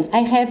Museum, I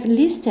have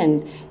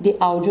listened the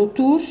audio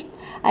tour,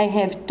 I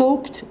have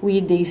talked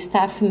with the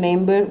staff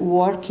member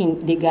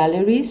working the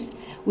galleries,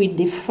 with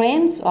the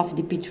friends of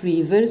the Pitt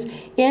Rivers,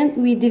 and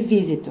with the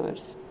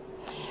visitors.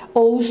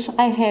 Also,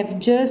 I have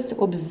just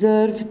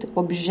observed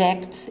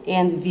objects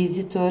and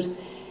visitors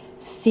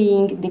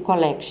seeing the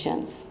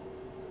collections.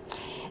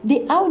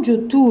 The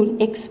audio tour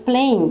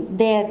explained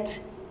that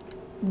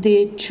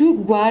the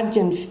two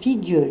guardian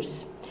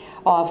figures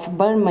of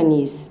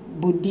Burmese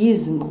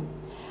Buddhism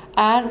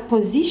are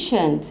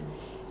positioned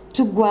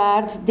to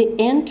guard the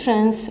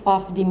entrance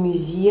of the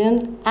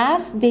museum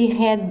as they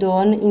had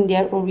done in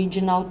their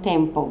original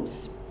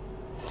temples.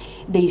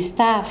 The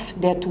staff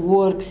that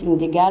works in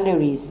the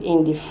galleries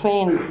and the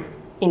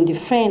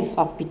friends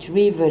of Pitt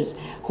Rivers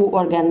who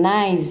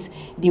organize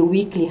the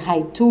weekly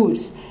high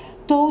tours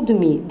told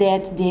me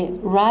that the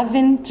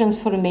Raven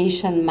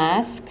transformation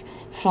mask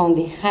from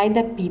the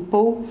Haida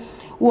people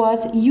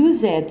was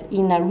used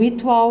in a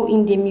ritual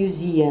in the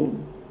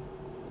museum.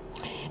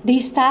 The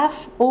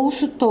staff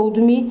also told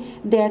me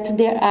that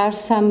there are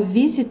some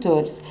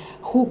visitors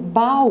who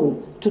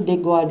bow to the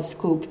god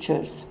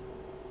sculptures.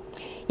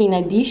 In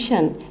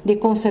addition, the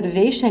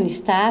conservation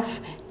staff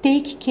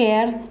take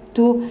care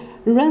to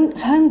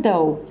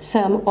handle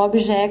some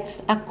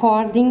objects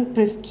according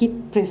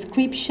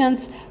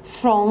prescriptions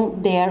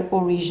from their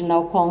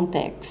original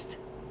context.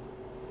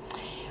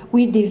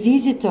 With the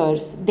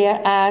visitors,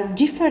 there are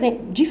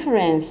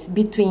differences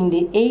between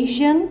the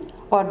Asian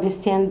or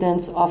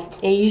descendants of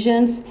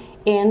Asians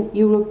and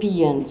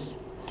Europeans.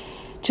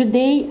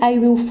 Today I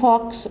will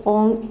focus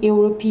on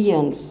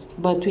Europeans,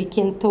 but we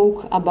can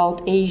talk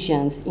about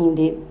Asians in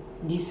the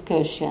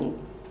discussion.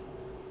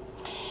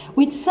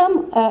 With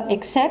some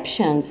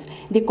exceptions,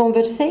 the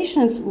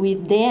conversations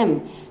with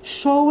them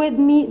showed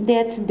me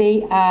that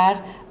they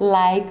are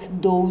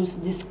like those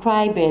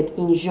described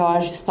in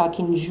George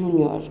Stocking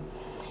Jr.,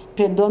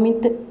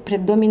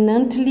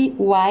 predominantly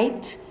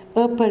white,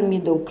 upper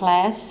middle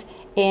class,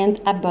 and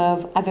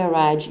above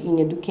average in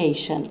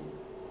education.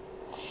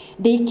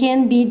 They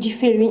can be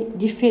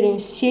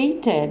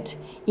differentiated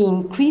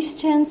in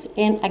Christians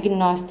and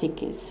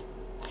agnostics.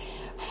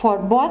 For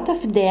both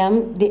of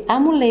them, the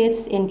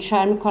amulets and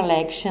charm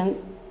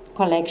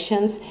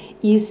collections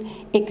is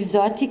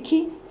exotic,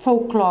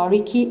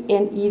 folkloric,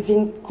 and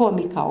even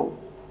comical.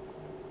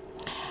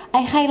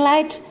 I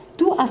highlight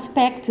two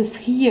aspects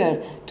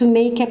here to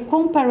make a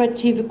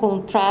comparative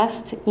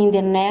contrast in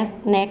the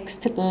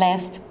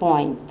last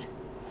point.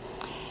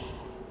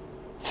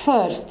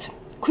 First,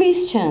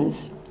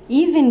 Christians,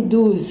 even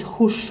those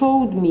who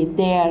showed me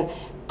their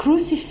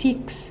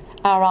crucifix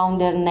around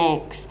their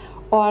necks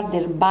or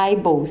their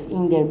Bibles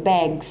in their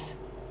bags,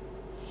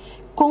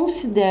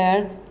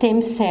 consider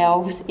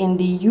themselves and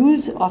the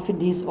use of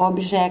these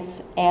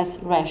objects as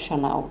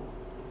rational.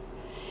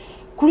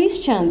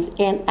 Christians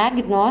and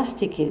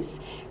agnostics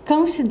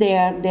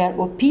consider their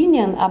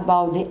opinion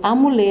about the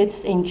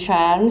amulets and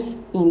charms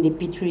in the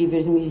Pitt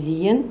Rivers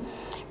Museum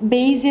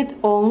based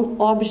on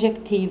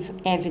objective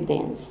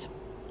evidence.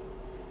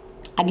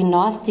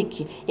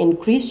 Agnostic and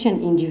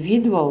Christian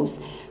individuals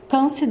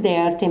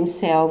consider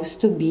themselves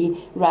to be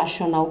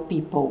rational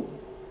people.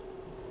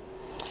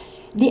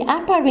 The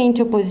apparent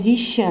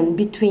opposition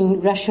between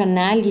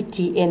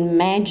rationality and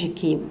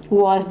magic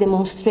was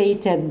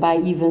demonstrated by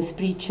Evans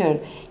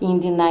Pritchard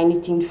in the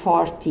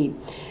 1940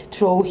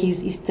 through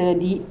his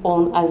study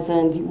on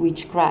Azande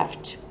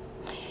witchcraft.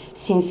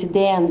 Since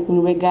then,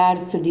 in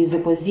regard to this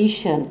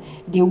opposition,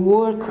 the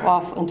work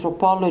of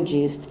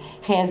anthropologists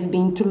has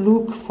been to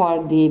look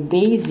for the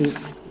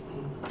bases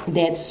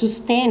that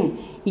sustain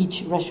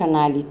each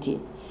rationality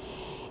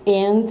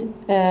and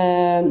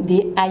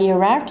the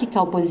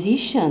hierarchical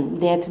position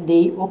that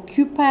they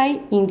occupy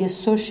in the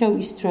social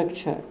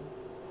structure.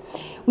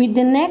 With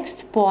the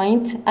next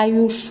point, I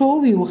will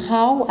show you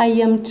how I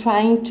am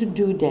trying to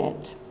do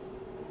that.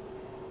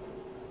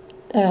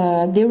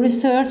 The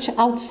research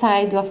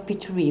outside of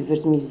Pitt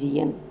Rivers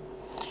Museum.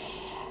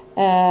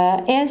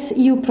 As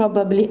you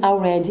probably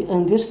already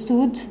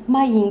understood,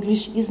 my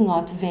English is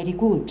not very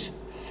good.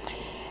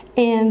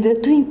 And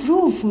to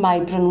improve my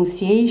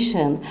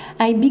pronunciation,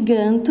 I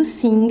began to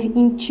sing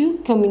in two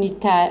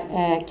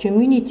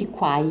community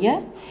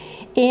choir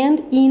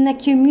and in a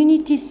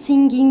community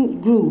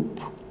singing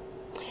group.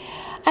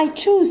 I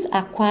chose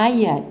a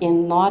choir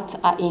and not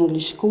an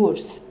English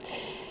course.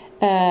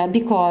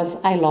 because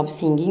I love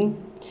singing,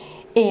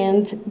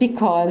 and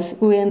because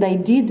when I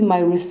did my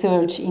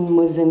research in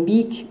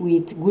Mozambique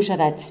with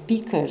Gujarati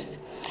speakers,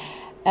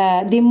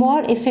 the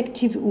more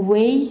effective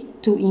way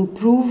to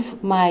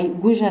improve my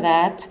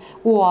Gujarati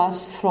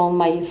was from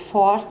my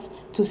effort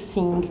to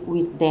sing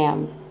with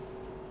them.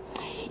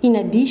 In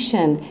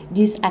addition,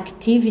 these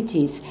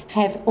activities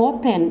have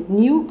opened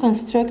new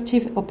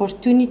constructive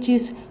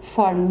opportunities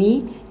for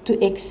me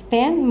to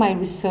expand my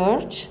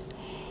research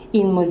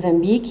in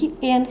Mozambique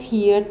and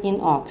here in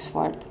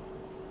Oxford.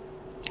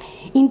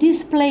 In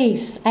this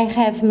place, I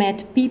have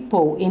met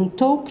people and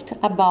talked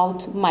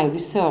about my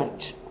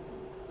research.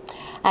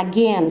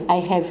 Again, I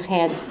have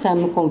had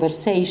some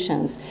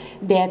conversations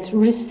that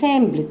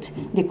resembled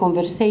the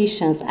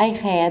conversations I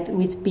had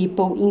with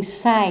people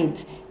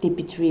inside the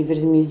Pitt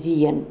Rivers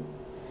Museum.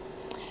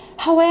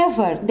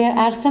 However, there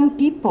are some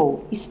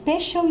people,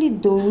 especially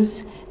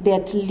those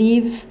that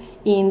live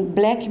in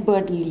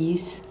Blackbird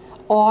Leys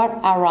or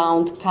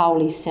around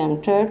Cowley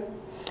Centre,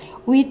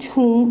 with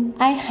whom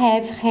I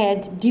have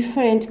had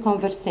different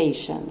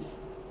conversations.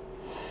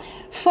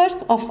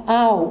 First of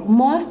all,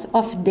 most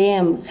of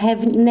them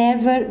have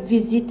never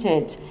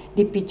visited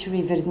the Pitt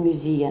Rivers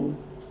Museum.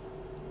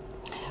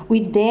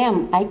 With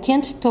them, I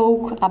can't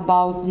talk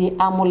about the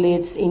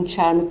amulets and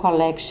charm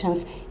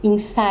collections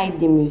inside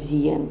the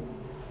museum.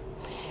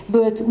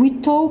 But we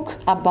talk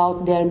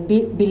about their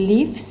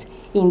beliefs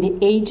in the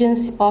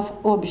agency of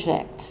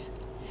objects.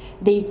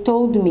 They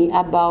told me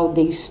about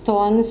the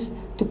stones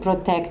to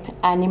protect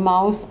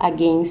animals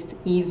against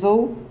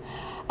evil,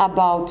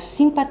 about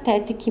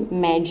sympathetic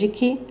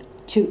magic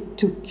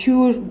to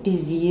cure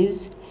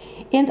disease,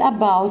 and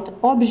about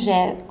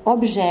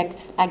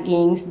objects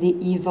against the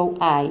evil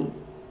eye.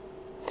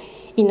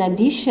 In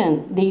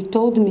addition, they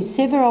told me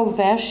several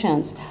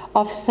versions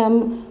of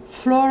some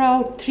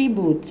floral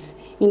tributes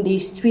in the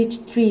street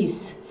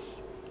trees.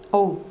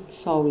 Oh,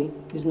 sorry,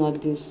 it's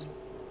not this.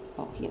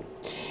 Oh, here.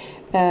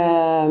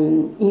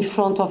 In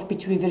front of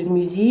Pitt Rivers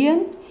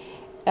Museum,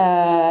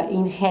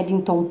 in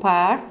Haddington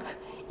Park,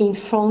 in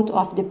front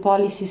of the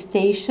police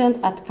station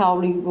at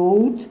Cowley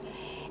Road,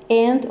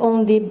 and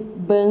on the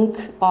bank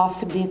of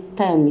the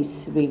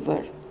Thames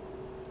River.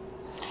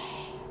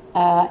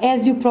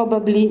 As you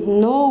probably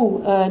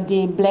know,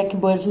 the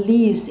Blackbird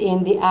Leys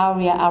and the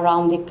area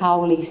around the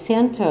Cowley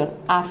Centre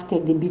after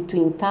the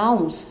Between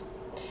Towns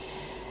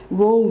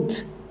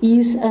Road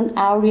is an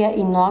area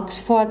in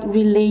Oxford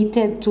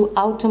related to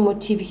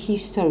automotive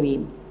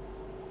history.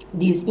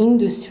 This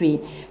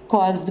industry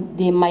caused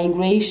the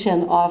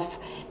migration of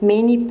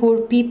many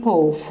poor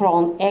people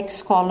from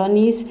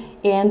ex-colonies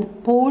and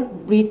poor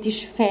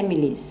British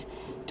families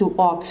to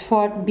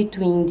Oxford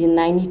between the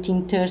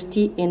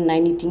 1930 and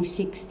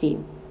 1960.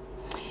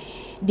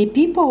 The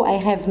people I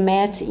have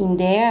met in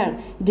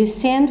there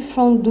descend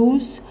from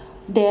those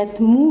that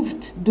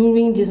moved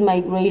during this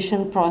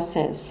migration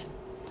process.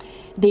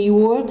 They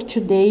work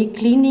today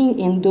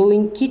cleaning and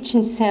doing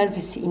kitchen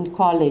service in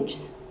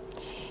colleges.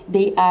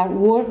 They are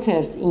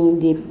workers in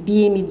the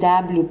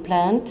BMW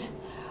plant,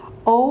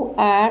 or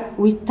are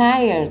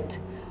retired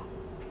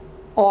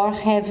or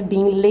have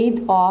been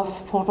laid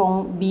off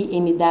from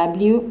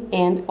BMW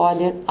and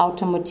other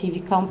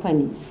automotive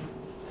companies.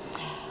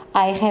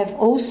 I have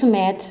also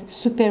met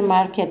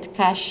supermarket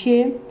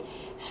cashier,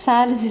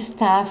 sales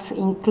staff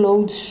in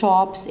clothes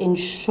shops and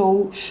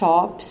show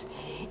shops,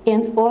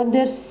 and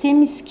other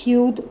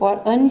semi-skilled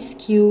or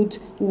unskilled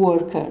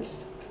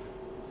workers.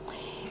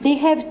 They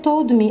have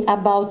told me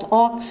about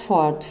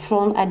Oxford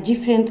from a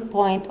different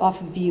point of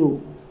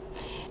view,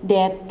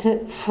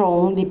 that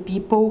from the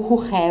people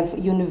who have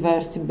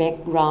university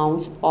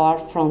backgrounds or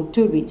from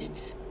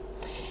tourists.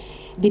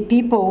 The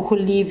people who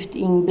lived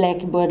in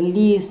Blackbird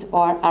Leys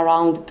or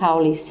around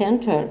Cowley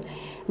Centre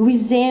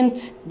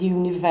resent the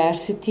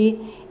university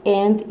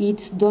and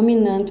its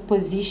dominant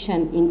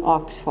position in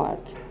Oxford.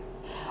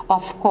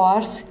 Of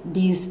course,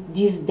 this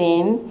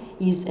disdain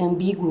is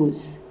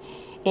ambiguous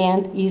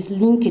and is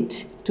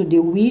linked to the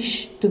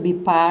wish to be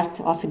part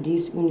of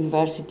this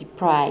university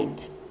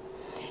pride.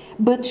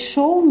 But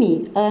show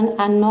me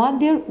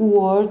another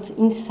world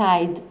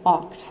inside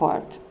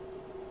Oxford.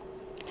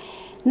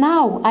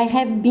 Now I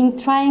have been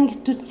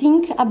trying to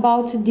think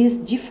about this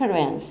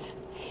difference.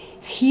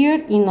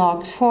 Here in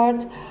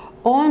Oxford,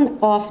 one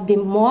of the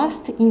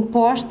most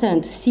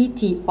important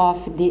cities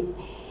of the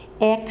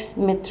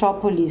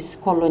ex-metropolis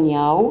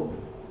colonial,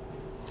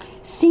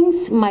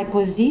 since my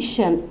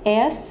position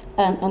as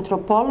an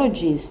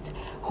anthropologist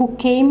who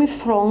came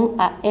from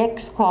an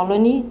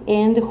ex-colony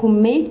and who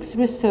makes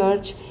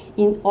research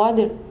in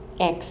other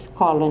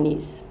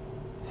ex-colonies.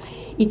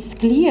 It's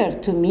clear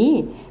to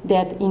me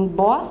that in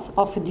both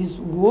of these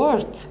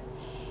worlds,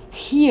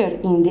 here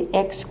in the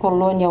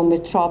ex-colonial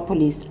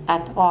metropolis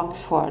at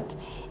Oxford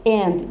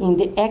and in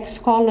the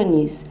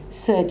ex-colonies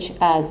such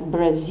as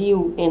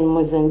Brazil and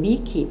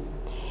Mozambique,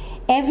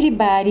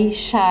 everybody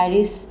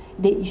shares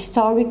the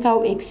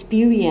historical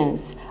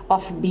experience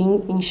of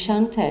being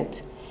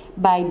enchanted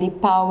by the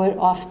power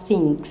of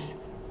things.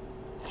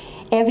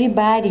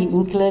 Everybody,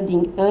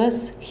 including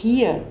us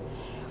here,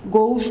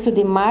 goes to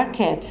the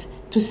market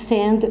to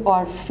send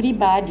our free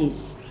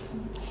bodies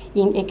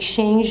in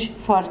exchange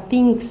for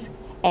things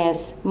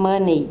as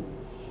money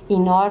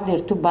in order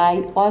to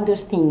buy other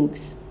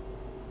things.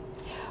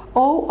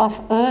 All of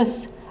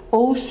us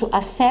also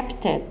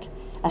accept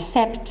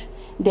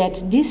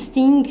that this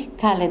thing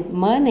called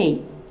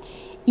money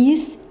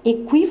is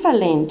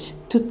equivalent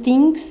to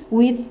things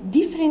with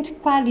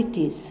different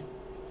qualities,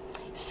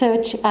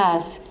 such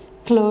as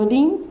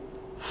clothing,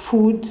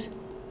 food,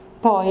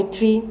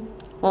 poetry,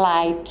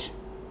 light,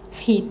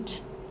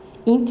 heat,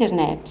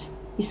 internet,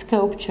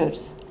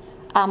 sculptures,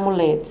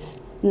 amulets,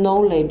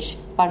 knowledge,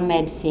 or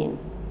medicine.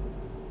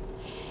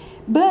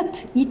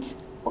 But it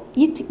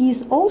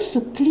is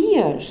also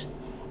clear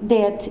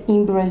that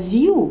in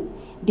Brazil,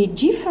 the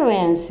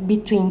difference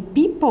between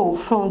people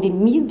from the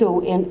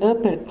middle and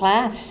upper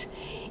class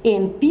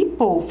and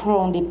people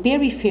from the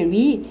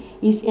periphery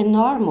is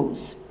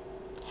enormous.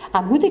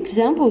 A good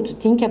example to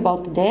think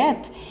about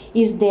that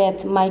is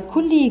that my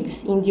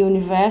colleagues in the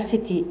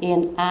university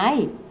and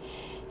I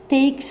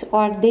takes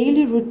our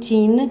daily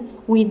routine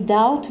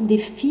without the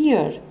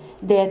fear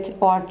that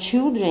our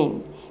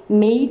children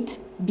may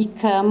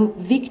become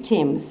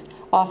victims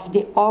of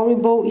the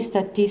horrible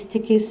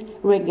statistics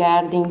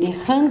regarding the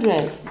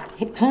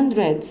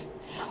hundreds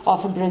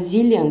of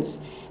Brazilians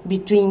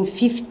between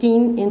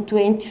 15 and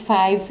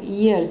 25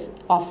 years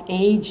of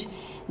age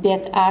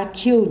that are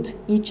killed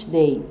each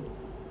day.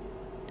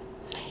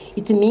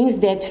 It means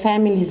that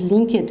families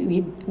linked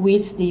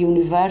with the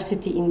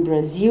university in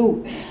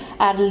Brazil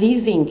are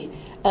living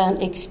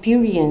an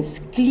experience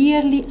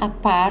clearly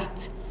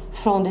apart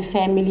from the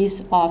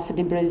families of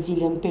the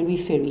Brazilian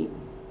periphery.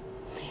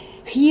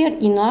 Here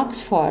in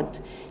Oxford,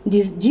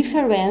 this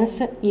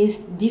difference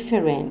is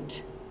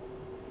different.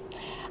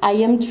 I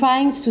am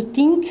trying to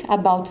think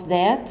about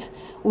that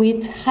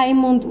with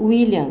Raymond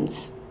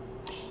Williams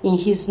in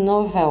his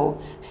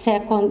novel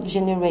Second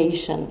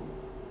Generation.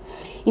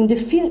 In the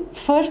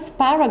first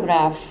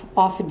paragraph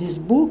of this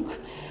book,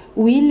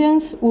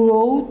 Williams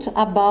wrote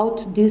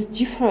about this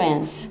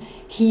difference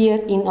here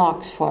in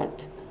Oxford.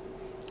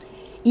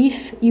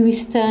 If you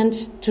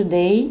stand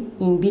today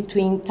in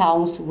Between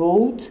Towns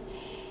Road,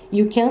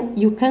 you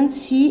can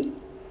see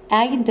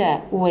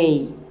either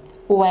way,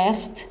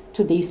 west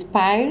to the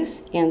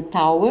spires and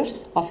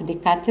towers of the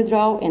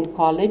cathedral and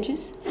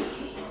colleges,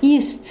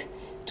 east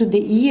to the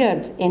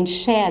yard and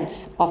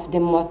sheds of the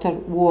motor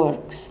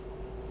works.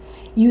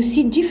 You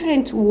see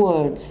different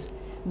words,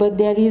 but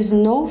there is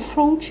no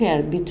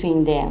frontier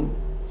between them.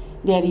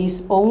 There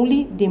is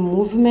only the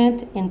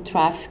movement and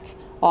traffic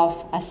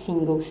of a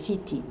single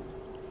city.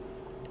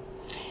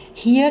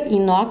 Here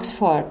in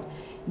Oxford,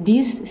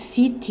 this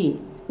city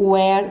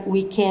where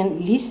we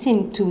can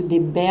listen to the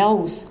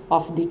bells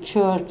of the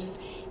church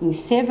in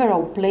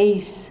several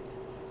places,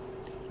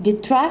 the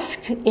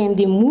traffic and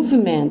the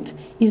movement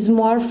is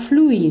more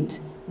fluid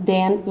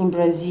than in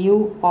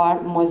Brazil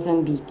or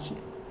Mozambique.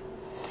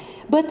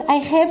 But I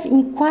have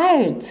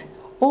inquired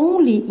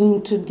only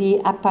into the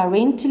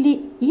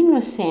apparently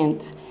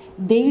innocent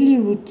daily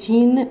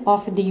routine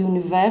of the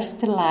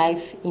university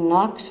life in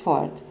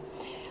Oxford,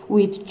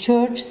 with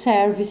church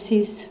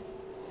services,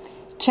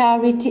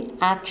 charity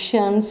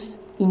actions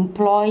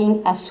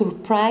employing a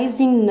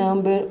surprising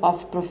number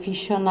of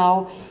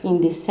professionals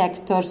in the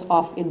sectors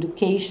of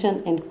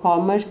education and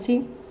commerce,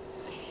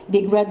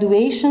 the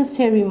graduation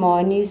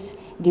ceremonies,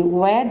 the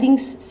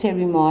weddings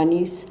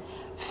ceremonies,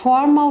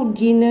 formal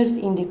dinners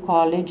in the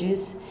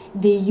colleges,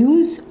 the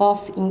use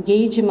of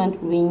engagement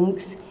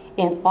rings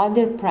and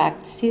other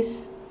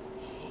practices,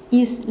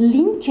 is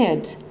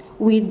linked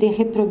with the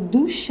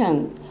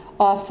reproduction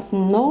of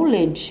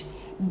knowledge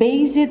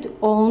based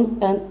on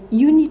an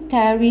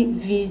unitary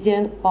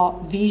vision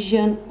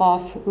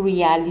of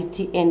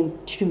reality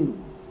and truth.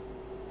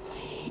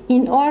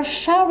 In our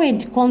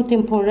shared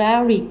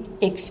contemporary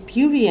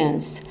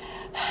experience,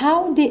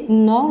 how the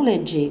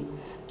knowledge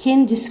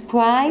can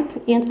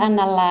describe and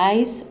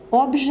analyze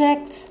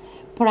objects,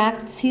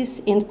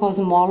 practices, and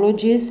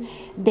cosmologies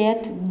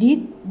that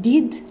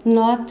did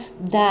not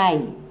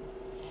die.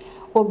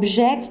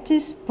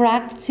 Objects,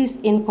 practices,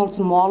 and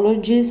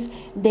cosmologies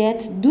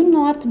that do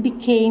not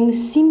become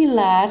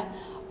similar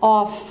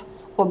of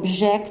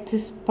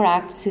objects,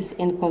 practices,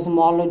 and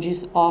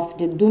cosmologies of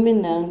the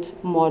dominant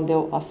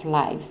model of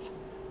life.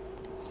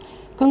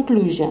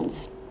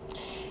 Conclusions.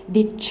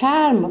 The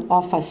charm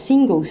of a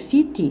single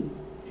city.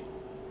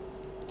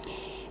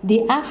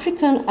 The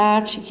African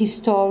art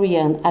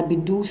historian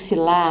Abdul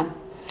Sila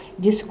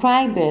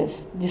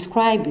describes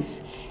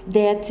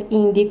that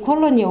in the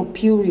colonial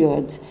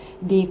period,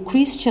 the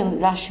Christian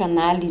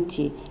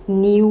rationality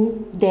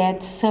knew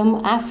that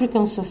some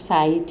African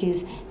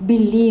societies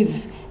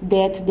believe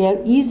that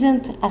there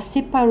isn't a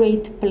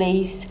separate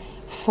place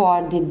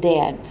for the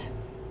dead.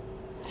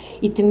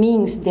 It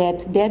means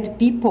that dead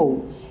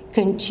people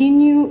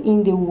continue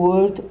in the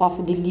world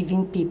of the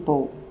living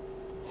people.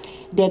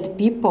 Dead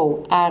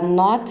people are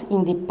not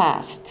in the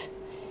past.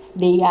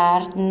 They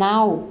are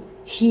now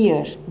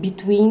here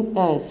between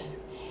us.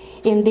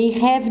 and they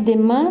have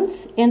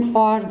demands and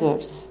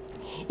orders,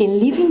 and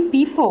living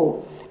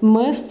people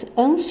must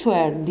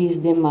answer these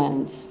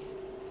demands.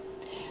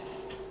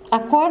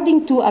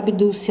 According to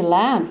Abdul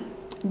Salam,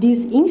 the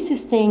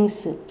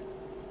insistence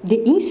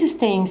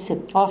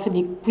of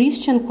the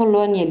Christian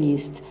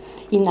colonialists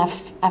in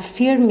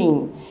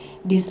affirming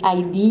this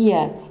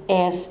idea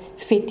as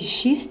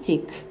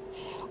fetishistic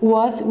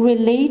was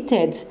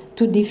related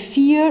to the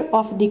fear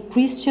of the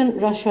Christian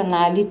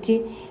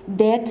rationality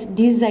that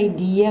this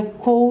idea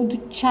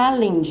could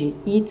challenge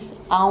its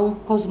own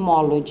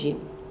cosmology.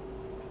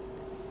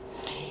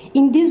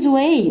 In this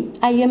way,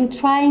 I am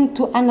trying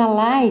to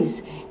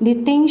analyze the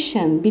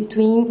tension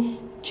between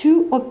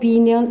two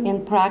opinions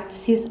and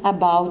practices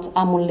about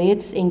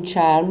amulets and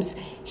charms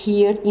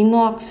here in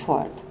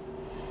Oxford.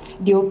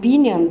 The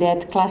opinion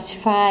that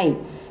classify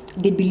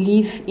the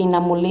belief in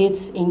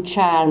amulets and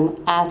charm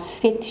as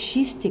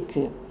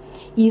fetishistic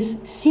is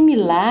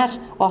similar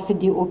of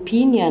the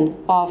opinion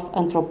of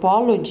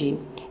anthropology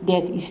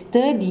that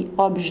study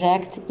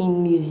objects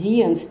in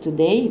museums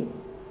today.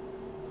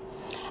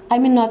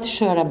 I'm not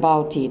sure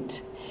about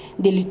it.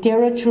 The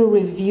literature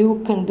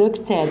review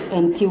conducted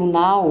until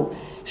now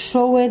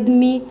showed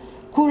me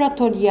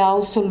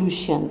curatorial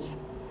solutions,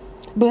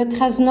 but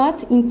has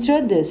not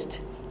introduced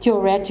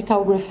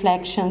theoretical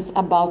reflections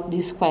about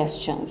these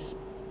questions.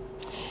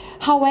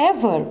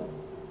 However,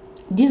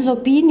 this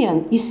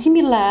opinion is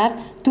similar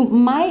to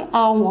my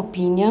own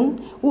opinion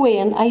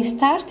when I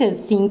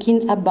started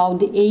thinking about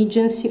the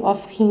agency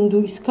of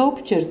Hindu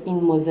sculptures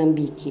in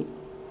Mozambique.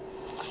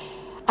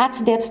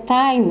 At that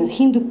time,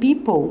 Hindu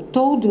people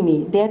told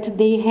me that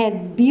they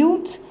had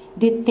built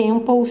the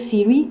temple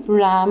Sri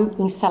Ram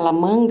in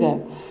Salamanga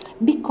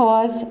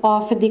because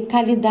of the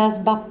Kalidas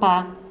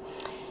Bapa.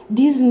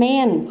 This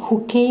man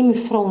who came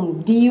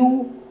from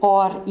Diu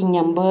or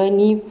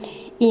Inhambane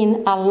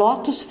in a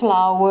lotus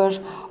flower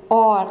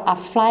or a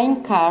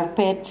flying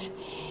carpet,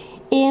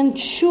 and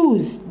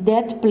chose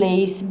that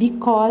place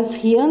because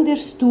he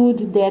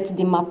understood that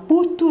the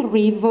Maputo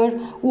River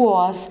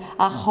was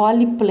a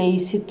holy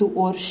place to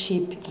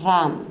worship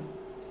Ram.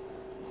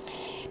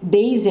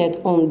 Based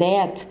on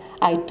that,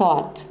 I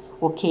thought,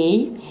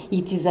 okay,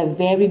 it is a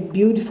very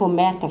beautiful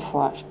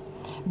metaphor.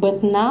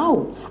 But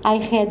now I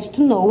had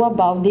to know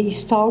about the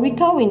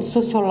historical and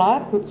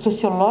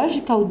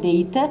sociological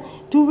data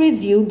to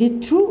reveal the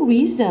true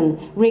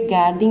reason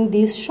regarding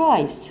this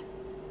choice.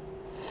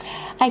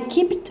 I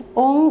kept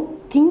on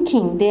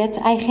thinking that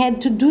I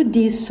had to do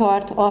this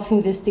sort of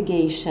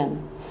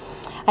investigation.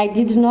 I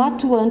did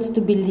not want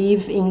to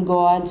believe in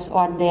gods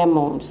or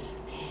demons.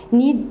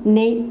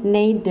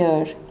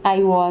 Neither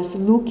I was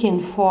looking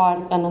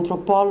for an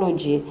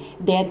anthropology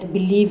that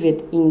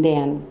believed in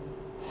them.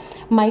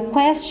 My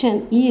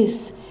question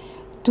is,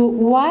 to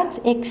what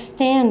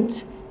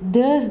extent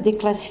does the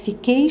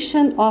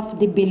classification of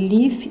the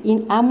belief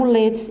in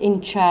amulets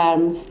and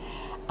charms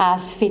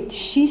as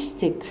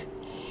fetishistic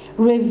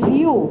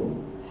reveal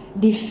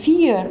the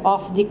fear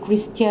of the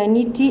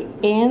Christianity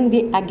and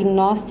the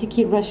agnostic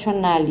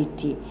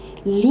rationality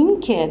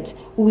linked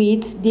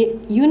with the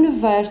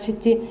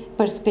university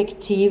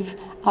perspective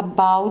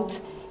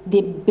about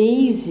the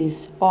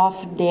basis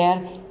of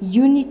their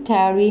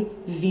unitary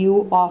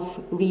view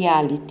of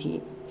reality?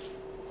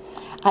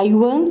 I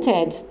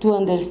wanted to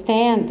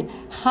understand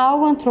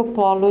how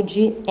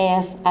anthropology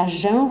as a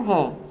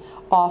genre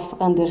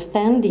of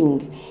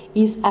understanding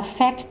is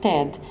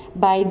affected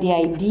by the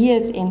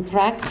ideas and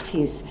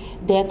practices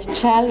that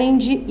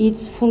challenge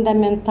its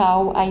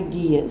fundamental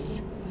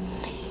ideas.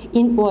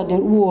 In other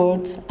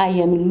words, I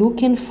am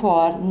looking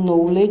for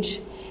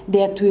knowledge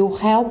that will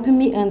help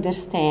me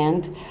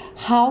understand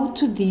how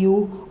to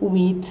deal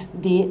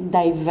with the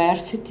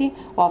diversity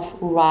of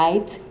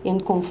right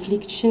and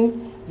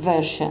conflicting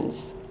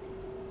versions.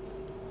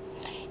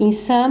 In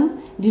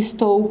sum, these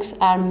talks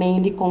are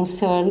mainly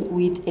concerned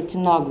with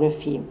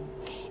ethnography,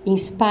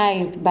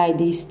 inspired by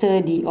the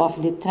study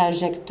of the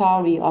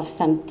trajectory of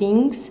some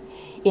things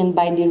and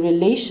by the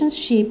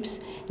relationships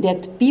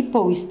that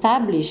people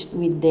established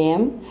with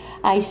them.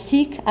 I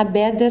seek a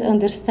better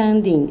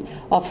understanding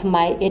of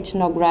my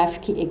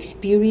ethnographic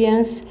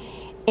experience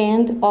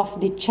and of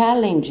the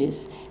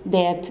challenges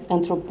that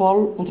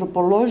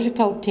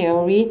anthropological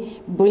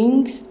theory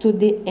brings to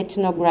the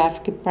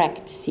ethnographic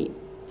practice.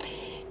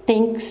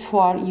 Thanks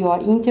for your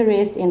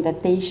interest and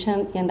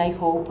attention, and I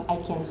hope I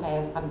can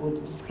have a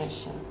good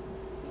discussion.